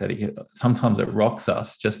empathetic. Sometimes it rocks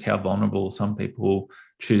us just how vulnerable some people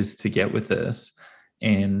choose to get with us,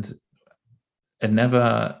 and it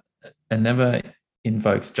never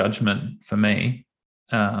invokes judgment for me.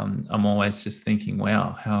 I'm always just thinking,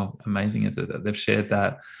 wow, how amazing is it that they've shared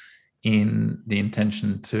that in the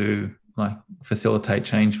intention to facilitate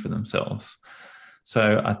change for themselves.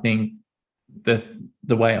 So I think the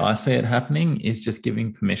way I see it happening is just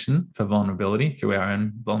giving permission for vulnerability through our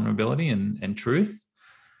own vulnerability and truth,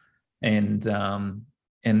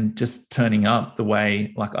 and just turning up the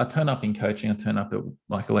way, I turn up in coaching, I turn up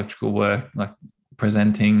at electrical work,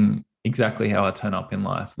 presenting exactly how I turn up in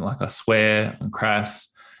life. I swear, I'm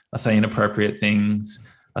crass, I say inappropriate things,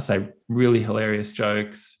 I say really hilarious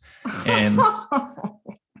jokes, and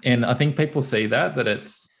and I think people see that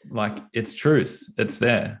it's like, it's truth, it's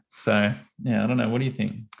there. So yeah, I don't know. What do you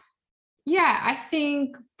think? Yeah, I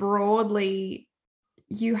think broadly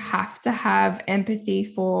you have to have empathy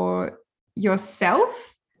for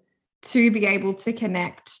yourself to be able to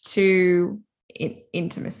connect to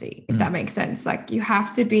intimacy, if that makes sense. Like, you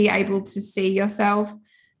have to be able to see yourself,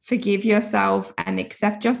 forgive yourself, and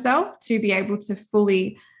accept yourself to be able to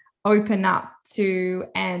fully open up to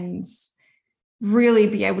and really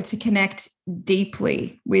be able to connect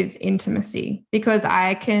deeply with intimacy. Because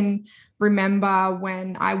I can remember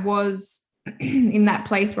when I was in that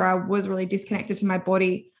place where I was really disconnected to my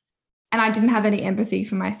body and I didn't have any empathy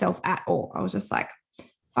for myself at all. I was just like,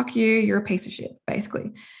 fuck you, you're a piece of shit,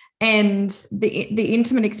 basically. And the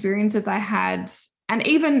intimate experiences I had, and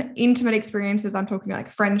even intimate experiences, I'm talking like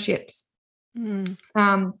friendships,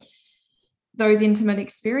 those intimate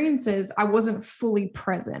experiences, I wasn't fully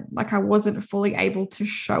present. Like, I wasn't fully able to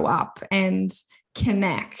show up and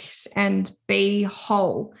connect and be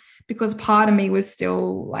whole, because part of me was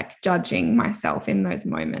still like judging myself in those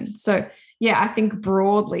moments. So yeah, I think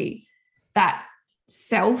broadly that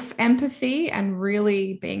self-empathy and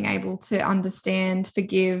really being able to understand,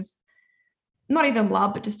 forgive, not even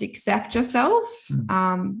love, but just accept yourself.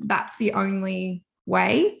 That's the only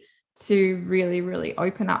way to really, really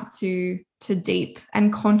open up to deep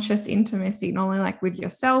and conscious intimacy, not only like with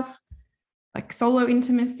yourself, like solo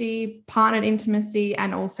intimacy, partnered intimacy,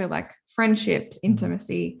 and also like friendships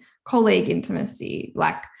intimacy, colleague intimacy.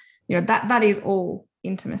 Like, you know, that is all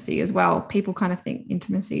intimacy as well. People kind of think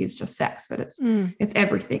intimacy is just sex, but it's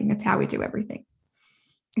everything. It's how we do everything.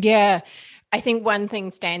 Yeah. I think one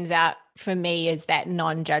thing stands out for me is that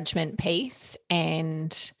non-judgment piece.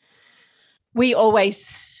 And we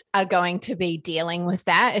always are going to be dealing with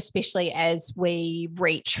that, especially as we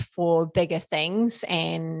reach for bigger things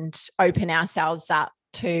and open ourselves up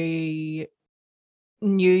to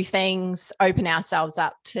new things, open ourselves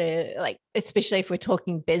up to, like, especially if we're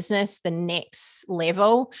talking business, the next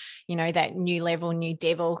level, you know, that new level, new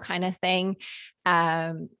devil kind of thing.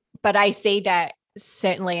 But I see that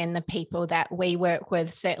certainly in the people that we work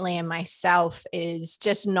with, certainly in myself, is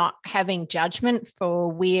just not having judgment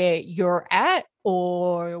for where you're at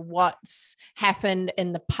or what's happened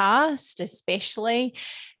in the past, especially.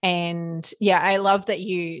 And yeah, I love that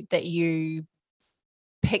you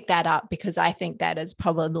pick that up, because I think that is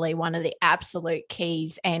probably one of the absolute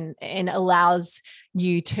keys, and allows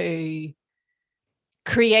you to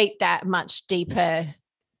create that much deeper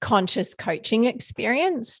conscious coaching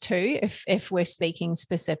experience too, if we're speaking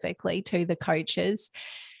specifically to the coaches.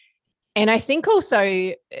 And I think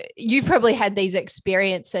also you've probably had these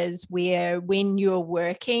experiences where when you're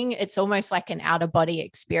working, it's almost like an out of body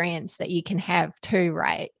experience that you can have too,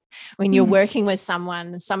 right? When you're working with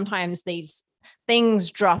someone, sometimes these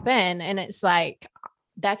things drop in and it's like,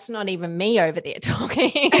 that's not even me over there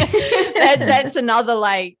talking. That's another,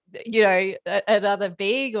 like, you know, another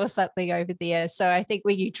big or something over there. So I think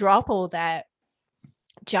when you drop all that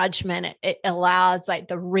judgment, it allows like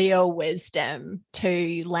the real wisdom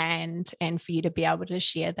to land and for you to be able to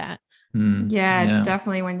share that. Yeah,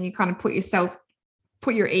 definitely. When you kind of put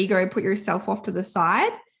your ego, put yourself off to the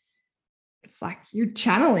side, it's like you're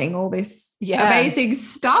channeling all this amazing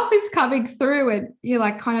stuff is coming through, and you're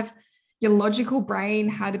like kind of, your logical brain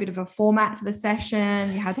had a bit of a format for the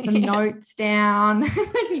session. You had some notes down.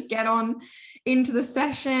 You get on into the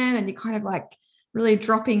session and you're kind of like really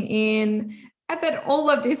dropping in. And then all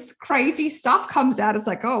of this crazy stuff comes out. It's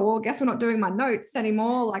like, oh, well, I guess we're not doing my notes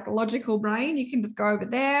anymore. Like, logical brain, you can just go over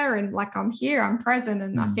there and like, I'm here, I'm present.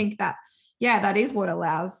 And I think that, that is what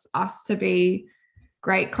allows us to be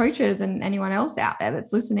great coaches, and anyone else out there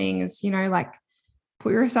that's listening is, you know, like,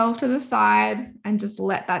 put yourself to the side and just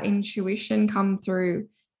let that intuition come through.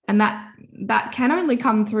 And that can only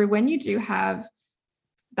come through when you do have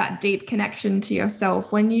that deep connection to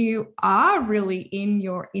yourself, when you are really in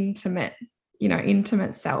your intimate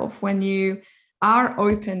self, when you are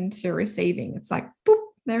open to receiving. It's like, boop,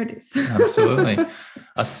 there it is. Absolutely.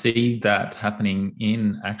 I see that happening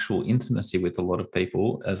in actual intimacy with a lot of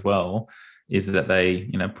people as well, is that they,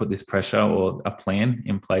 you know, put this pressure or a plan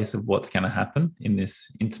in place of what's going to happen in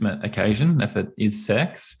this intimate occasion, if it is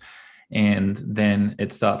sex, and then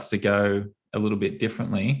it starts to go a little bit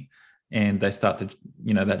differently, and they start to,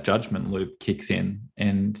 you know, that judgment loop kicks in,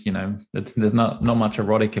 and, you know, there's not much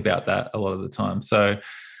erotic about that a lot of the time. So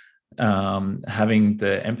having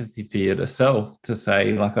the empathy for yourself to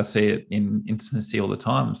say, like, I see it in intimacy all the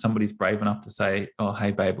time, somebody's brave enough to say, oh,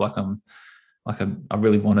 hey babe, I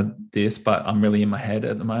really wanted this, but I'm really in my head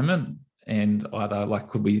at the moment. and either like,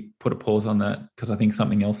 could we put a pause on that because I think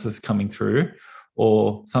something else is coming through,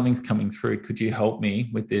 or something's coming through, could you help me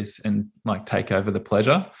with this and like take over the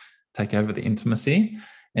pleasure, take over the intimacy?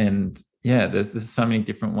 And yeah, there's so many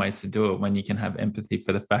different ways to do it when you can have empathy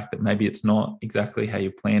for the fact that maybe it's not exactly how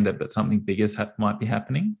you planned it, but something bigger might be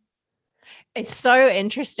happening. It's so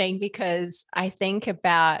interesting because I think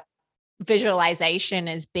about visualization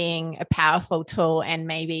as being a powerful tool, and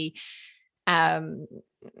maybe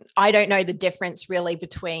I don't know the difference really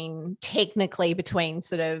between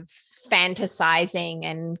sort of fantasizing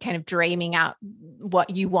and kind of dreaming up what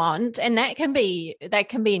you want, and that can be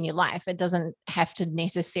in your life. It doesn't have to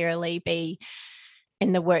necessarily be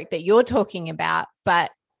in the work that you're talking about,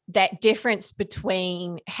 but that difference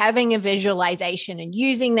between having a visualization and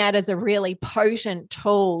using that as a really potent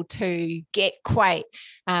tool to get quite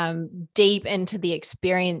deep into the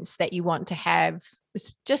experience that you want to have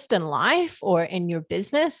just in life or in your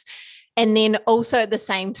business, and then also at the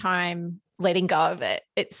same time letting go of it.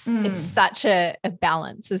 It's such a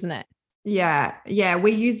balance, isn't it? Yeah.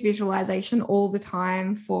 We use visualization all the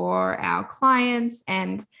time for our clients,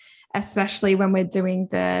 and especially when we're doing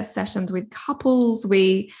the sessions with couples,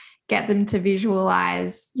 we get them to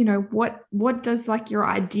visualize, what does like your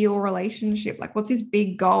ideal relationship, like what's his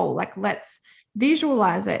big goal? Like, let's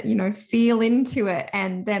visualize it, feel into it.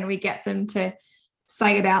 And then we get them to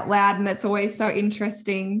say it out loud. And it's always so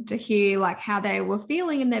interesting to hear like how they were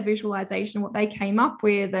feeling in their visualization, what they came up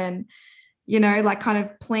with, and like kind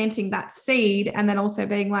of planting that seed, and then also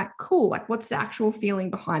being like, cool, like what's the actual feeling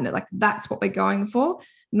behind it? Like that's what we're going for.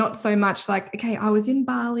 Not so much like, okay, I was in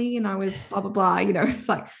Bali and I was blah, blah, blah, it's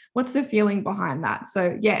like, what's the feeling behind that?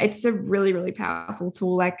 So yeah, it's a really, really powerful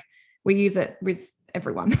tool. Like we use it with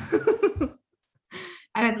everyone.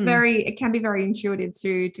 And it can be very intuitive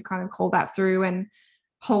to kind of call that through and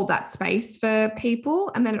hold that space for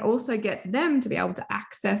people. And then it also gets them to be able to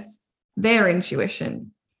access their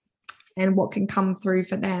intuition and what can come through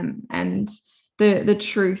for them, and the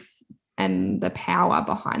truth and the power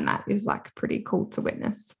behind that is like pretty cool to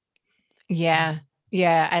witness. Yeah,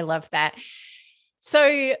 I love that.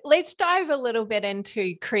 So let's dive a little bit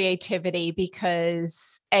into creativity,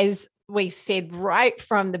 because as we said right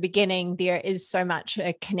from the beginning, there is so much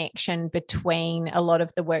a connection between a lot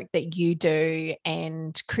of the work that you do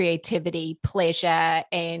and creativity, pleasure.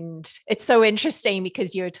 And it's so interesting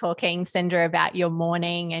because you were talking, Cindra, about your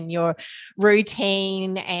morning and your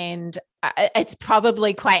routine, and it's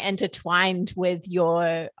probably quite intertwined with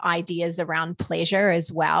your ideas around pleasure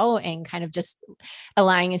as well, and kind of just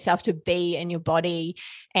allowing yourself to be in your body.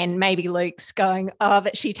 And maybe Luke's going, oh,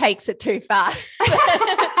 but she takes it too far.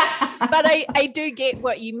 But I do get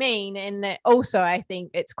what you mean. And that also, I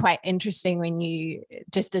think it's quite interesting when you,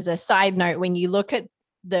 just as a side note, when you look at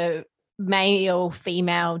the male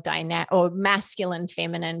female dynamic, or masculine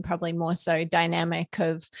feminine, probably more so dynamic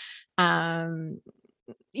of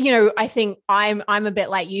I think I'm a bit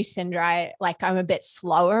like you, Cindra. I'm a bit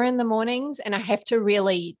slower in the mornings, and I have to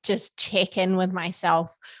really just check in with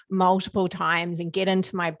myself multiple times and get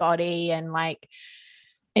into my body and like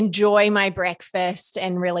enjoy my breakfast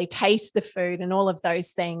and really taste the food and all of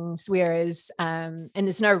those things. Whereas, and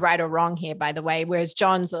there's no right or wrong here, by the way, whereas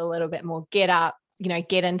John's a little bit more get up,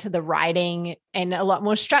 get into the writing and a lot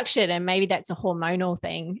more structured. And maybe that's a hormonal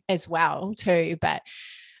thing as well too. But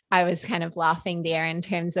I was kind of laughing there in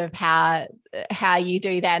terms of how you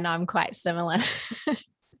do that. And I'm quite similar.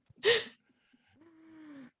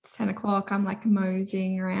 10 o'clock, I'm like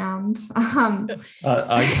moseying around. I'm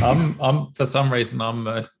for some reason, I'm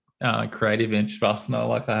most creative in Shavasana.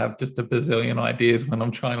 Like I have just a bazillion ideas when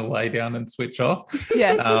I'm trying to lay down and switch off.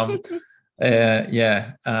 Yeah.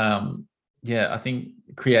 I think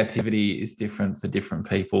creativity is different for different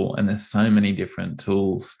people, and there's so many different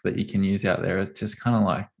tools that you can use out there. It's just kind of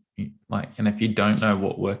like, and if you don't know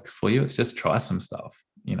what works for you, it's just try some stuff,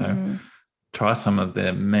 try some of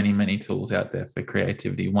the many, many tools out there for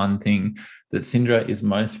creativity. One thing that Cindra is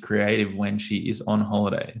most creative when she is on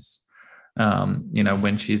holidays,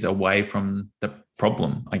 when she's away from the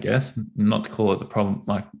problem, I guess, not to call it the problem,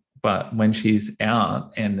 but when she's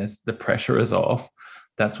out and the pressure is off,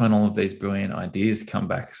 that's when all of these brilliant ideas come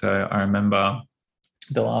back. So I remember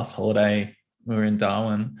the last holiday, we were in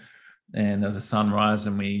Darwin and there was a sunrise,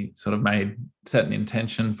 and we sort of set an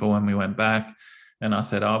intention for when we went back. And I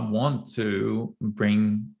said, I want to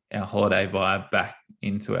bring our holiday vibe back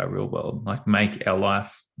into our real world, like make our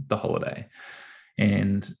life the holiday.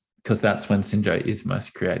 And because that's when Sindra is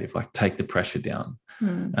most creative, like take the pressure down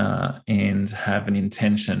and have an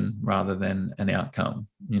intention rather than an outcome,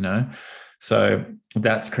 So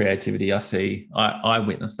that's creativity. I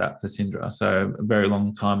witnessed that for Sindra. So a very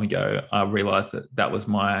long time ago, I realized that was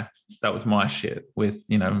my shit with,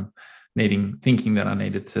 thinking that I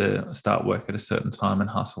needed to start work at a certain time and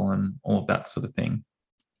hustle and all of that sort of thing.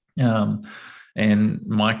 And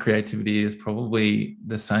my creativity is probably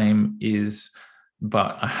the same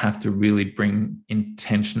but I have to really bring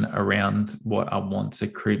intention around what I want to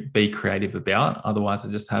be creative about. Otherwise, I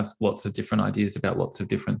just have lots of different ideas about lots of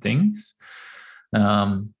different things.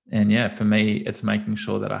 And yeah, for me, it's making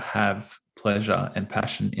sure that I have pleasure and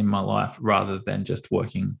passion in my life rather than just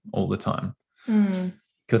working all the time.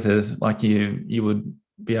 Because there's, like, you would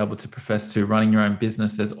be able to profess to running your own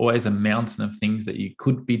business, there's always a mountain of things that you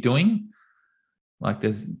could be doing. Like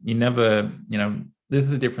this is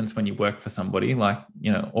the difference when you work for somebody,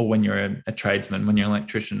 or when you're a tradesman, when you're an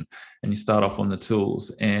electrician and you start off on the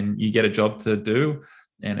tools and you get a job to do.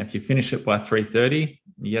 And if you finish it by 3:30,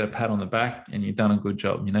 you get a pat on the back and you've done a good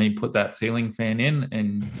job. You put that ceiling fan in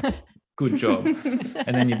and good job.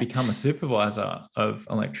 And then you become a supervisor of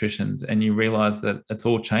electricians and you realize that it's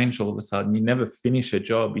all changed all of a sudden. You never finish a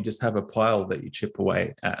job. You just have a pile that you chip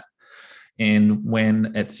away at. And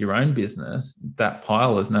when it's your own business, that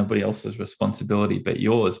pile is nobody else's responsibility but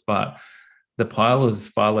yours. But the pile is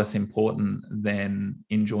far less important than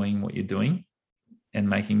enjoying what you're doing and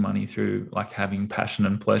making money through having passion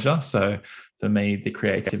and pleasure. So for me, the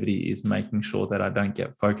creativity is making sure that I don't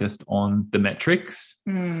get focused on the metrics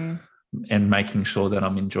and making sure that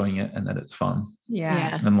I'm enjoying it and that it's fun.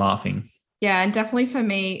 Yeah. And laughing. Yeah, and definitely for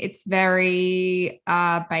me, it's very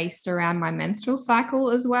based around my menstrual cycle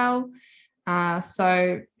as well.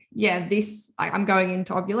 So yeah, I'm going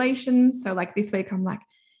into ovulation. So this week I'm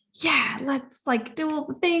yeah, let's do all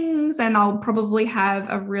the things. And I'll probably have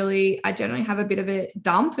I generally have a bit of a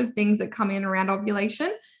dump of things that come in around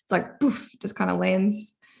ovulation. It's poof, just kind of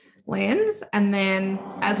lands. And then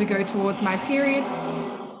as we go towards my period,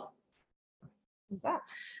 what's that?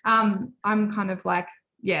 I'm kind of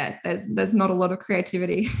yeah, there's not a lot of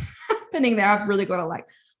creativity happening there. I've really got to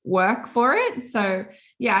work for it. So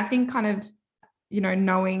yeah, I think kind of,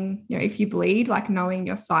 knowing, if you bleed, knowing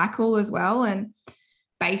your cycle as well and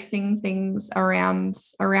basing things around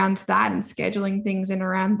that and scheduling things in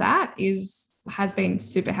around that has been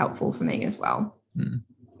super helpful for me as well.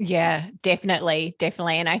 Yeah, definitely.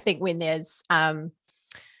 And I think when there's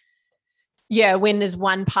when there's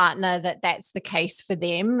one partner that's the case for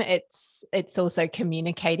them, it's also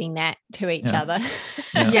communicating that to each other.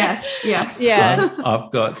 Yeah. Yes. Yeah.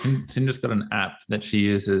 I've got Cinder's got an app that she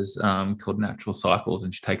uses called Natural Cycles,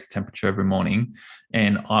 and she takes temperature every morning.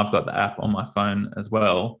 And I've got the app on my phone as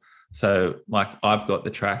well. So I've got the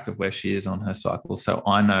track of where she is on her cycle. So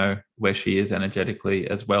I know where she is energetically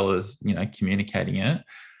as well as, communicating it.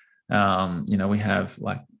 We have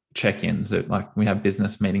check-ins that we have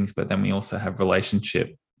business meetings, but then we also have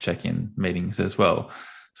relationship check-in meetings as well.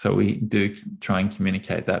 So we do try and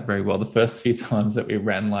communicate that very well. The first few times that we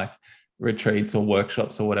ran retreats or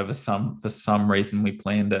workshops or whatever, for some reason we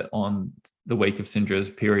planned it on the week of Cindra's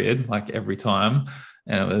period, every time,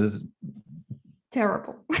 and it was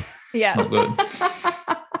terrible. Yeah, not good.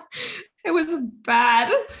 It was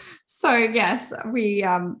bad. So yes, we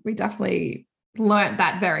definitely learned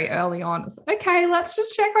that very early on. It's okay, let's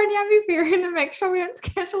just check on your period and make sure we don't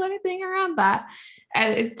schedule anything around that.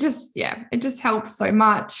 And it just helps so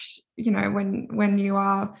much, when you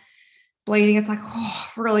are bleeding, it's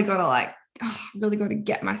really got to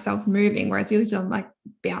get myself moving. Whereas usually I'm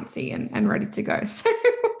bouncy and ready to go. So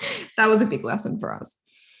that was a big lesson for us.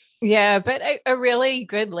 Yeah, but a really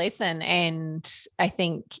good lesson. And I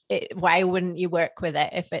think why wouldn't you work with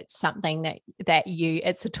it if it's something that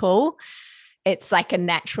it's a tool? It's a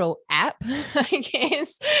natural app, I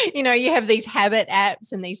guess. You have these habit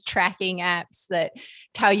apps and these tracking apps that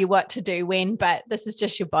tell you what to do when, but this is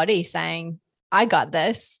just your body saying, I got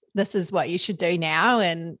this. This is what you should do now.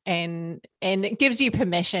 And it gives you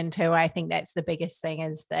permission to. I think that's the biggest thing,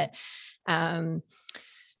 is that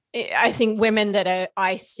I think women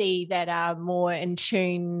I see that are more in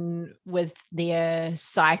tune with their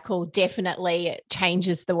cycle, definitely it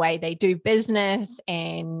changes the way they do business,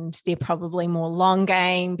 and they're probably more long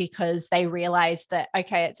game because they realize that,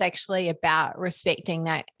 okay, it's actually about respecting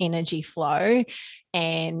that energy flow.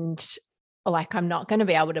 And I'm not going to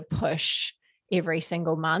be able to push every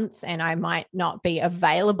single month, and I might not be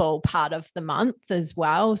available part of the month as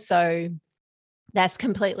well. So that's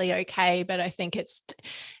completely okay. But I think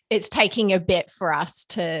it's taking a bit for us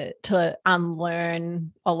to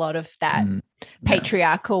unlearn a lot of that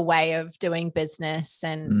patriarchal way of doing business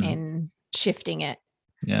and shifting it.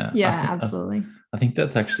 Yeah. Absolutely. I think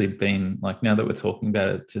that's actually been, like, now that we're talking about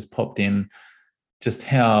it, it's just popped in just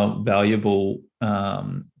how valuable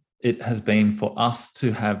it has been for us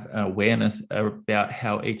to have awareness about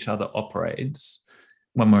how each other operates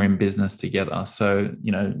when we're in business together. So,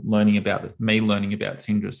 learning about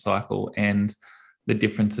Syndra's cycle and the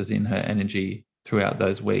differences in her energy throughout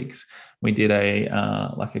those weeks. We did a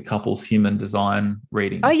couples human design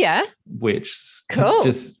reading. Oh yeah. Which cool.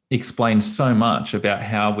 Just explains so much about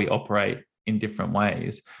how we operate in different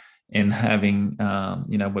ways. And having,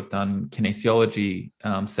 we've done kinesiology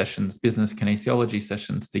sessions, business kinesiology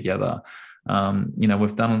sessions together.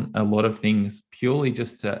 We've done a lot of things purely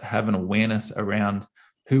just to have an awareness around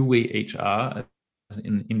who we each are as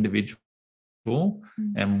an individual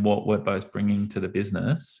and what we're both bringing to the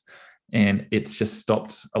business. And it's just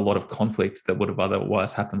stopped a lot of conflict that would have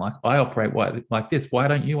otherwise happened. Like, I operate like this. Why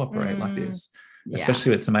don't you operate like this? Yeah.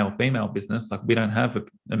 Especially if it's a male-female business. Like, we don't have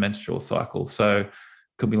a menstrual cycle. So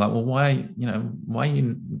could be like, well, why are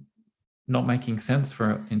you not making sense for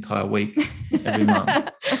an entire week every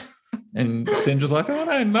month? And Syndra's like, I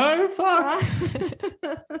don't know, fuck.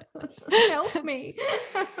 Help me.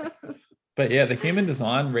 But yeah, the human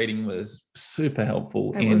design reading was super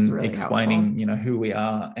helpful in really explaining, helpful. Who we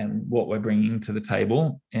are and what we're bringing to the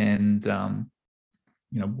table, and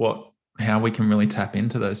how we can really tap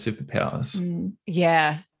into those superpowers.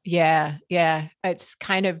 Yeah. It's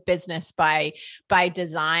kind of business by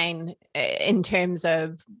design in terms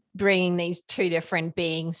of bringing these two different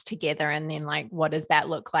beings together, and then, like, what does that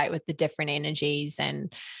look like with the different energies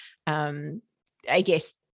and I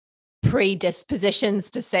guess predispositions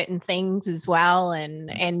to certain things as well.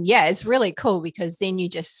 And yeah, it's really cool because then you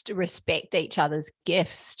just respect each other's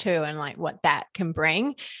gifts too, and like what that can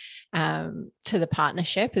bring to the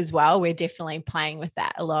partnership as well. We're definitely playing with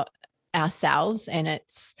that a lot ourselves, and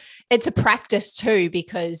it's a practice too,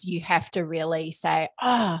 because you have to really say,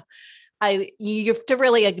 you have to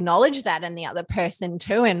really acknowledge that in the other person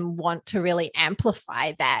too, and want to really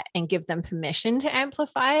amplify that and give them permission to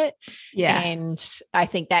amplify it. Yes. And I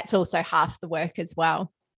think that's also half the work as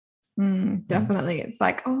well. Definitely. It's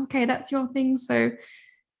like, oh, okay, that's your thing, so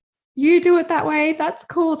you do it that way. That's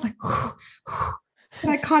cool. It's like, but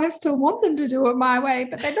I kind of still want them to do it my way,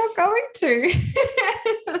 but they're not going to.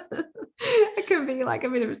 It can be like a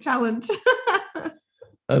bit of a challenge.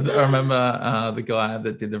 I remember the guy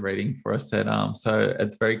that did the reading for us said, so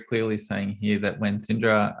it's very clearly saying here that when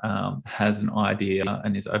Syndra has an idea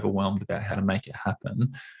and is overwhelmed about how to make it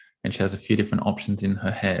happen, and she has a few different options in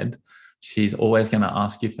her head, she's always going to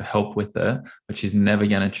ask you for help with it, but she's never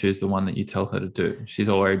going to choose the one that you tell her to do. She's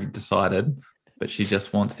already decided, but she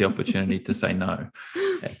just wants the opportunity to say no.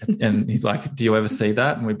 And he's like, do you ever see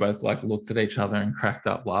that? And we both like looked at each other and cracked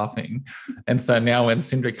up laughing. And so now when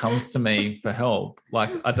Syndra comes to me for help, like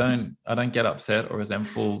I don't get upset or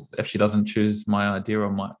resentful if she doesn't choose my idea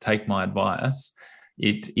or take my advice.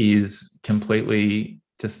 It is completely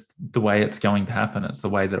just the way it's going to happen. It's the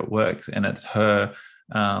way that it works. And it's her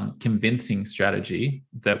convincing strategy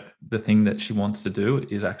that the thing that she wants to do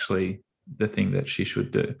is actually the thing that she should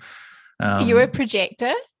do. You're a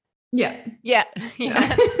projector? Yeah.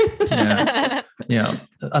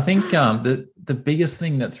 I think the biggest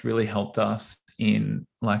thing that's really helped us in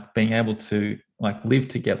like being able to like live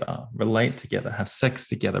together, relate together, have sex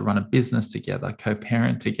together, run a business together,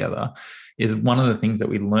 co-parent together, is one of the things that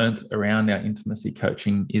we learned around our intimacy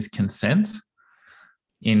coaching is consent,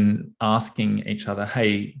 in asking each other,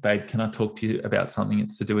 hey, babe, can I talk to you about something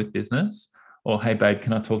that's to do with business? Or, hey, babe,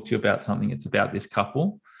 can I talk to you about something that's about this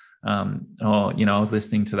couple? I was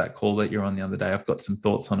listening to that call that you're on the other day. I've got some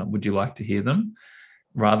thoughts on it. Would you like to hear them?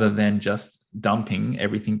 Rather than just dumping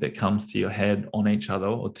everything that comes to your head on each other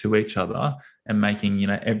or to each other and making,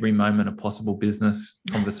 every moment a possible business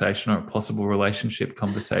conversation or a possible relationship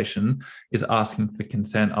conversation, is asking for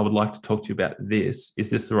consent. I would like to talk to you about this.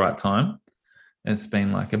 Is this the right time? And it's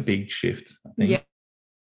been like a big shift, I think. Yeah.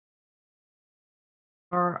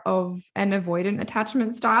 Of an avoidant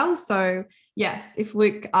attachment style. So yes, if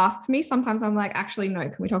Luke asks me, sometimes I'm like, actually, no,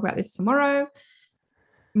 can we talk about this tomorrow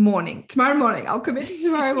morning? I'll commit to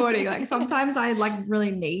tomorrow morning. Like sometimes I like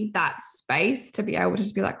really need that space to be able to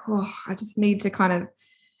just be like, oh, I just need to kind of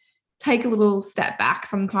take a little step back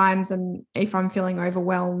sometimes. And if I'm feeling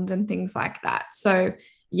overwhelmed and things like that. So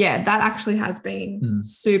yeah, that actually has been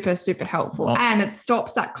super, super helpful. And it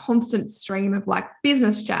stops that constant stream of like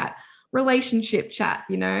business chat, relationship chat,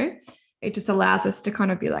 it just allows us to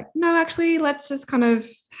kind of be like, no, actually, let's just kind of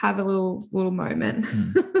have a little moment.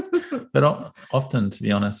 But often, to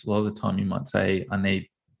be honest, a lot of the time you might say, I need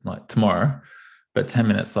like tomorrow, but 10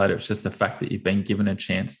 minutes later, it's just the fact that you've been given a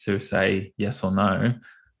chance to say yes or no.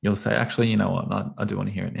 You'll say, actually, you know what, I do want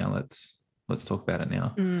to hear it now. Let's talk about it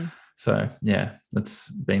now. So yeah, that's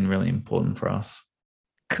been really important for us.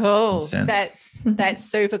 Cool. That's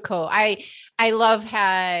super cool. I love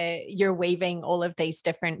how you're weaving all of these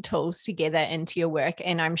different tools together into your work.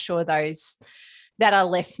 And I'm sure those that are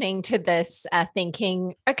listening to this are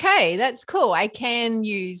thinking, okay, that's cool. I can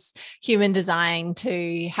use human design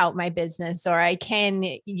to help my business, or I can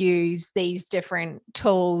use these different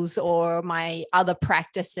tools or my other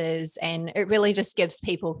practices. And it really just gives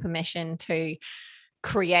people permission to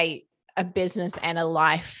create a business and a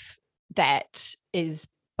life that is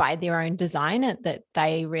by their own design that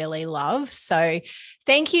they really love. So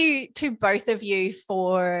thank you to both of you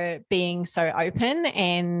for being so open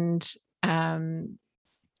and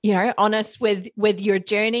honest with your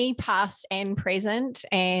journey, past and present.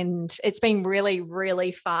 And it's been really,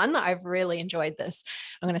 really fun. I've really enjoyed this.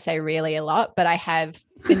 I'm going to say really a lot, but I have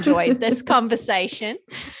enjoyed this conversation.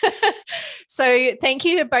 So thank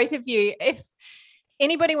you to both of you. If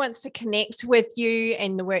anybody wants to connect with you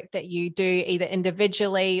and the work that you do, either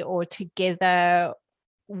individually or together,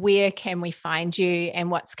 where can we find you and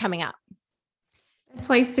what's coming up? Best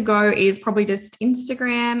place to go is probably just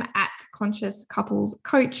Instagram at Conscious Couples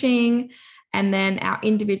Coaching. And then our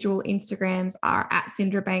individual Instagrams are at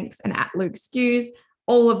Cindra Banks and at Luke Skews.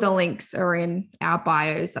 All of the links are in our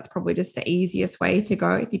bios. That's probably just the easiest way to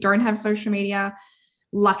go. If you don't have social media,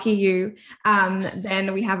 lucky you.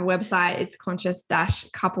 Then we have a website. It's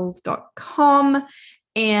conscious-couples.com.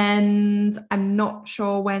 And I'm not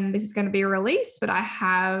sure when this is going to be released, but I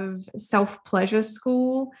have Self-Pleasure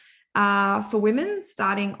School for women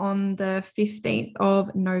starting on the 15th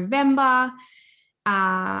of November.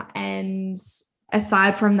 And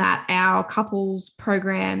aside from that, our couples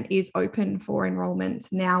program is open for enrollment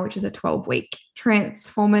now, which is a 12-week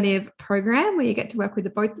transformative program where you get to work with the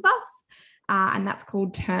both of us. And that's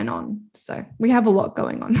called Turn On. So we have a lot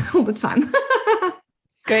going on all the time.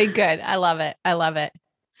 Good. I love it.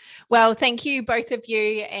 Well, thank you, both of you.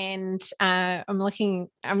 And I'm looking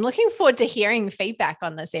forward to hearing feedback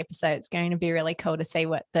on this episode. It's going to be really cool to see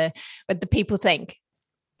what the people think.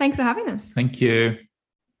 Thanks for having us. Thank you.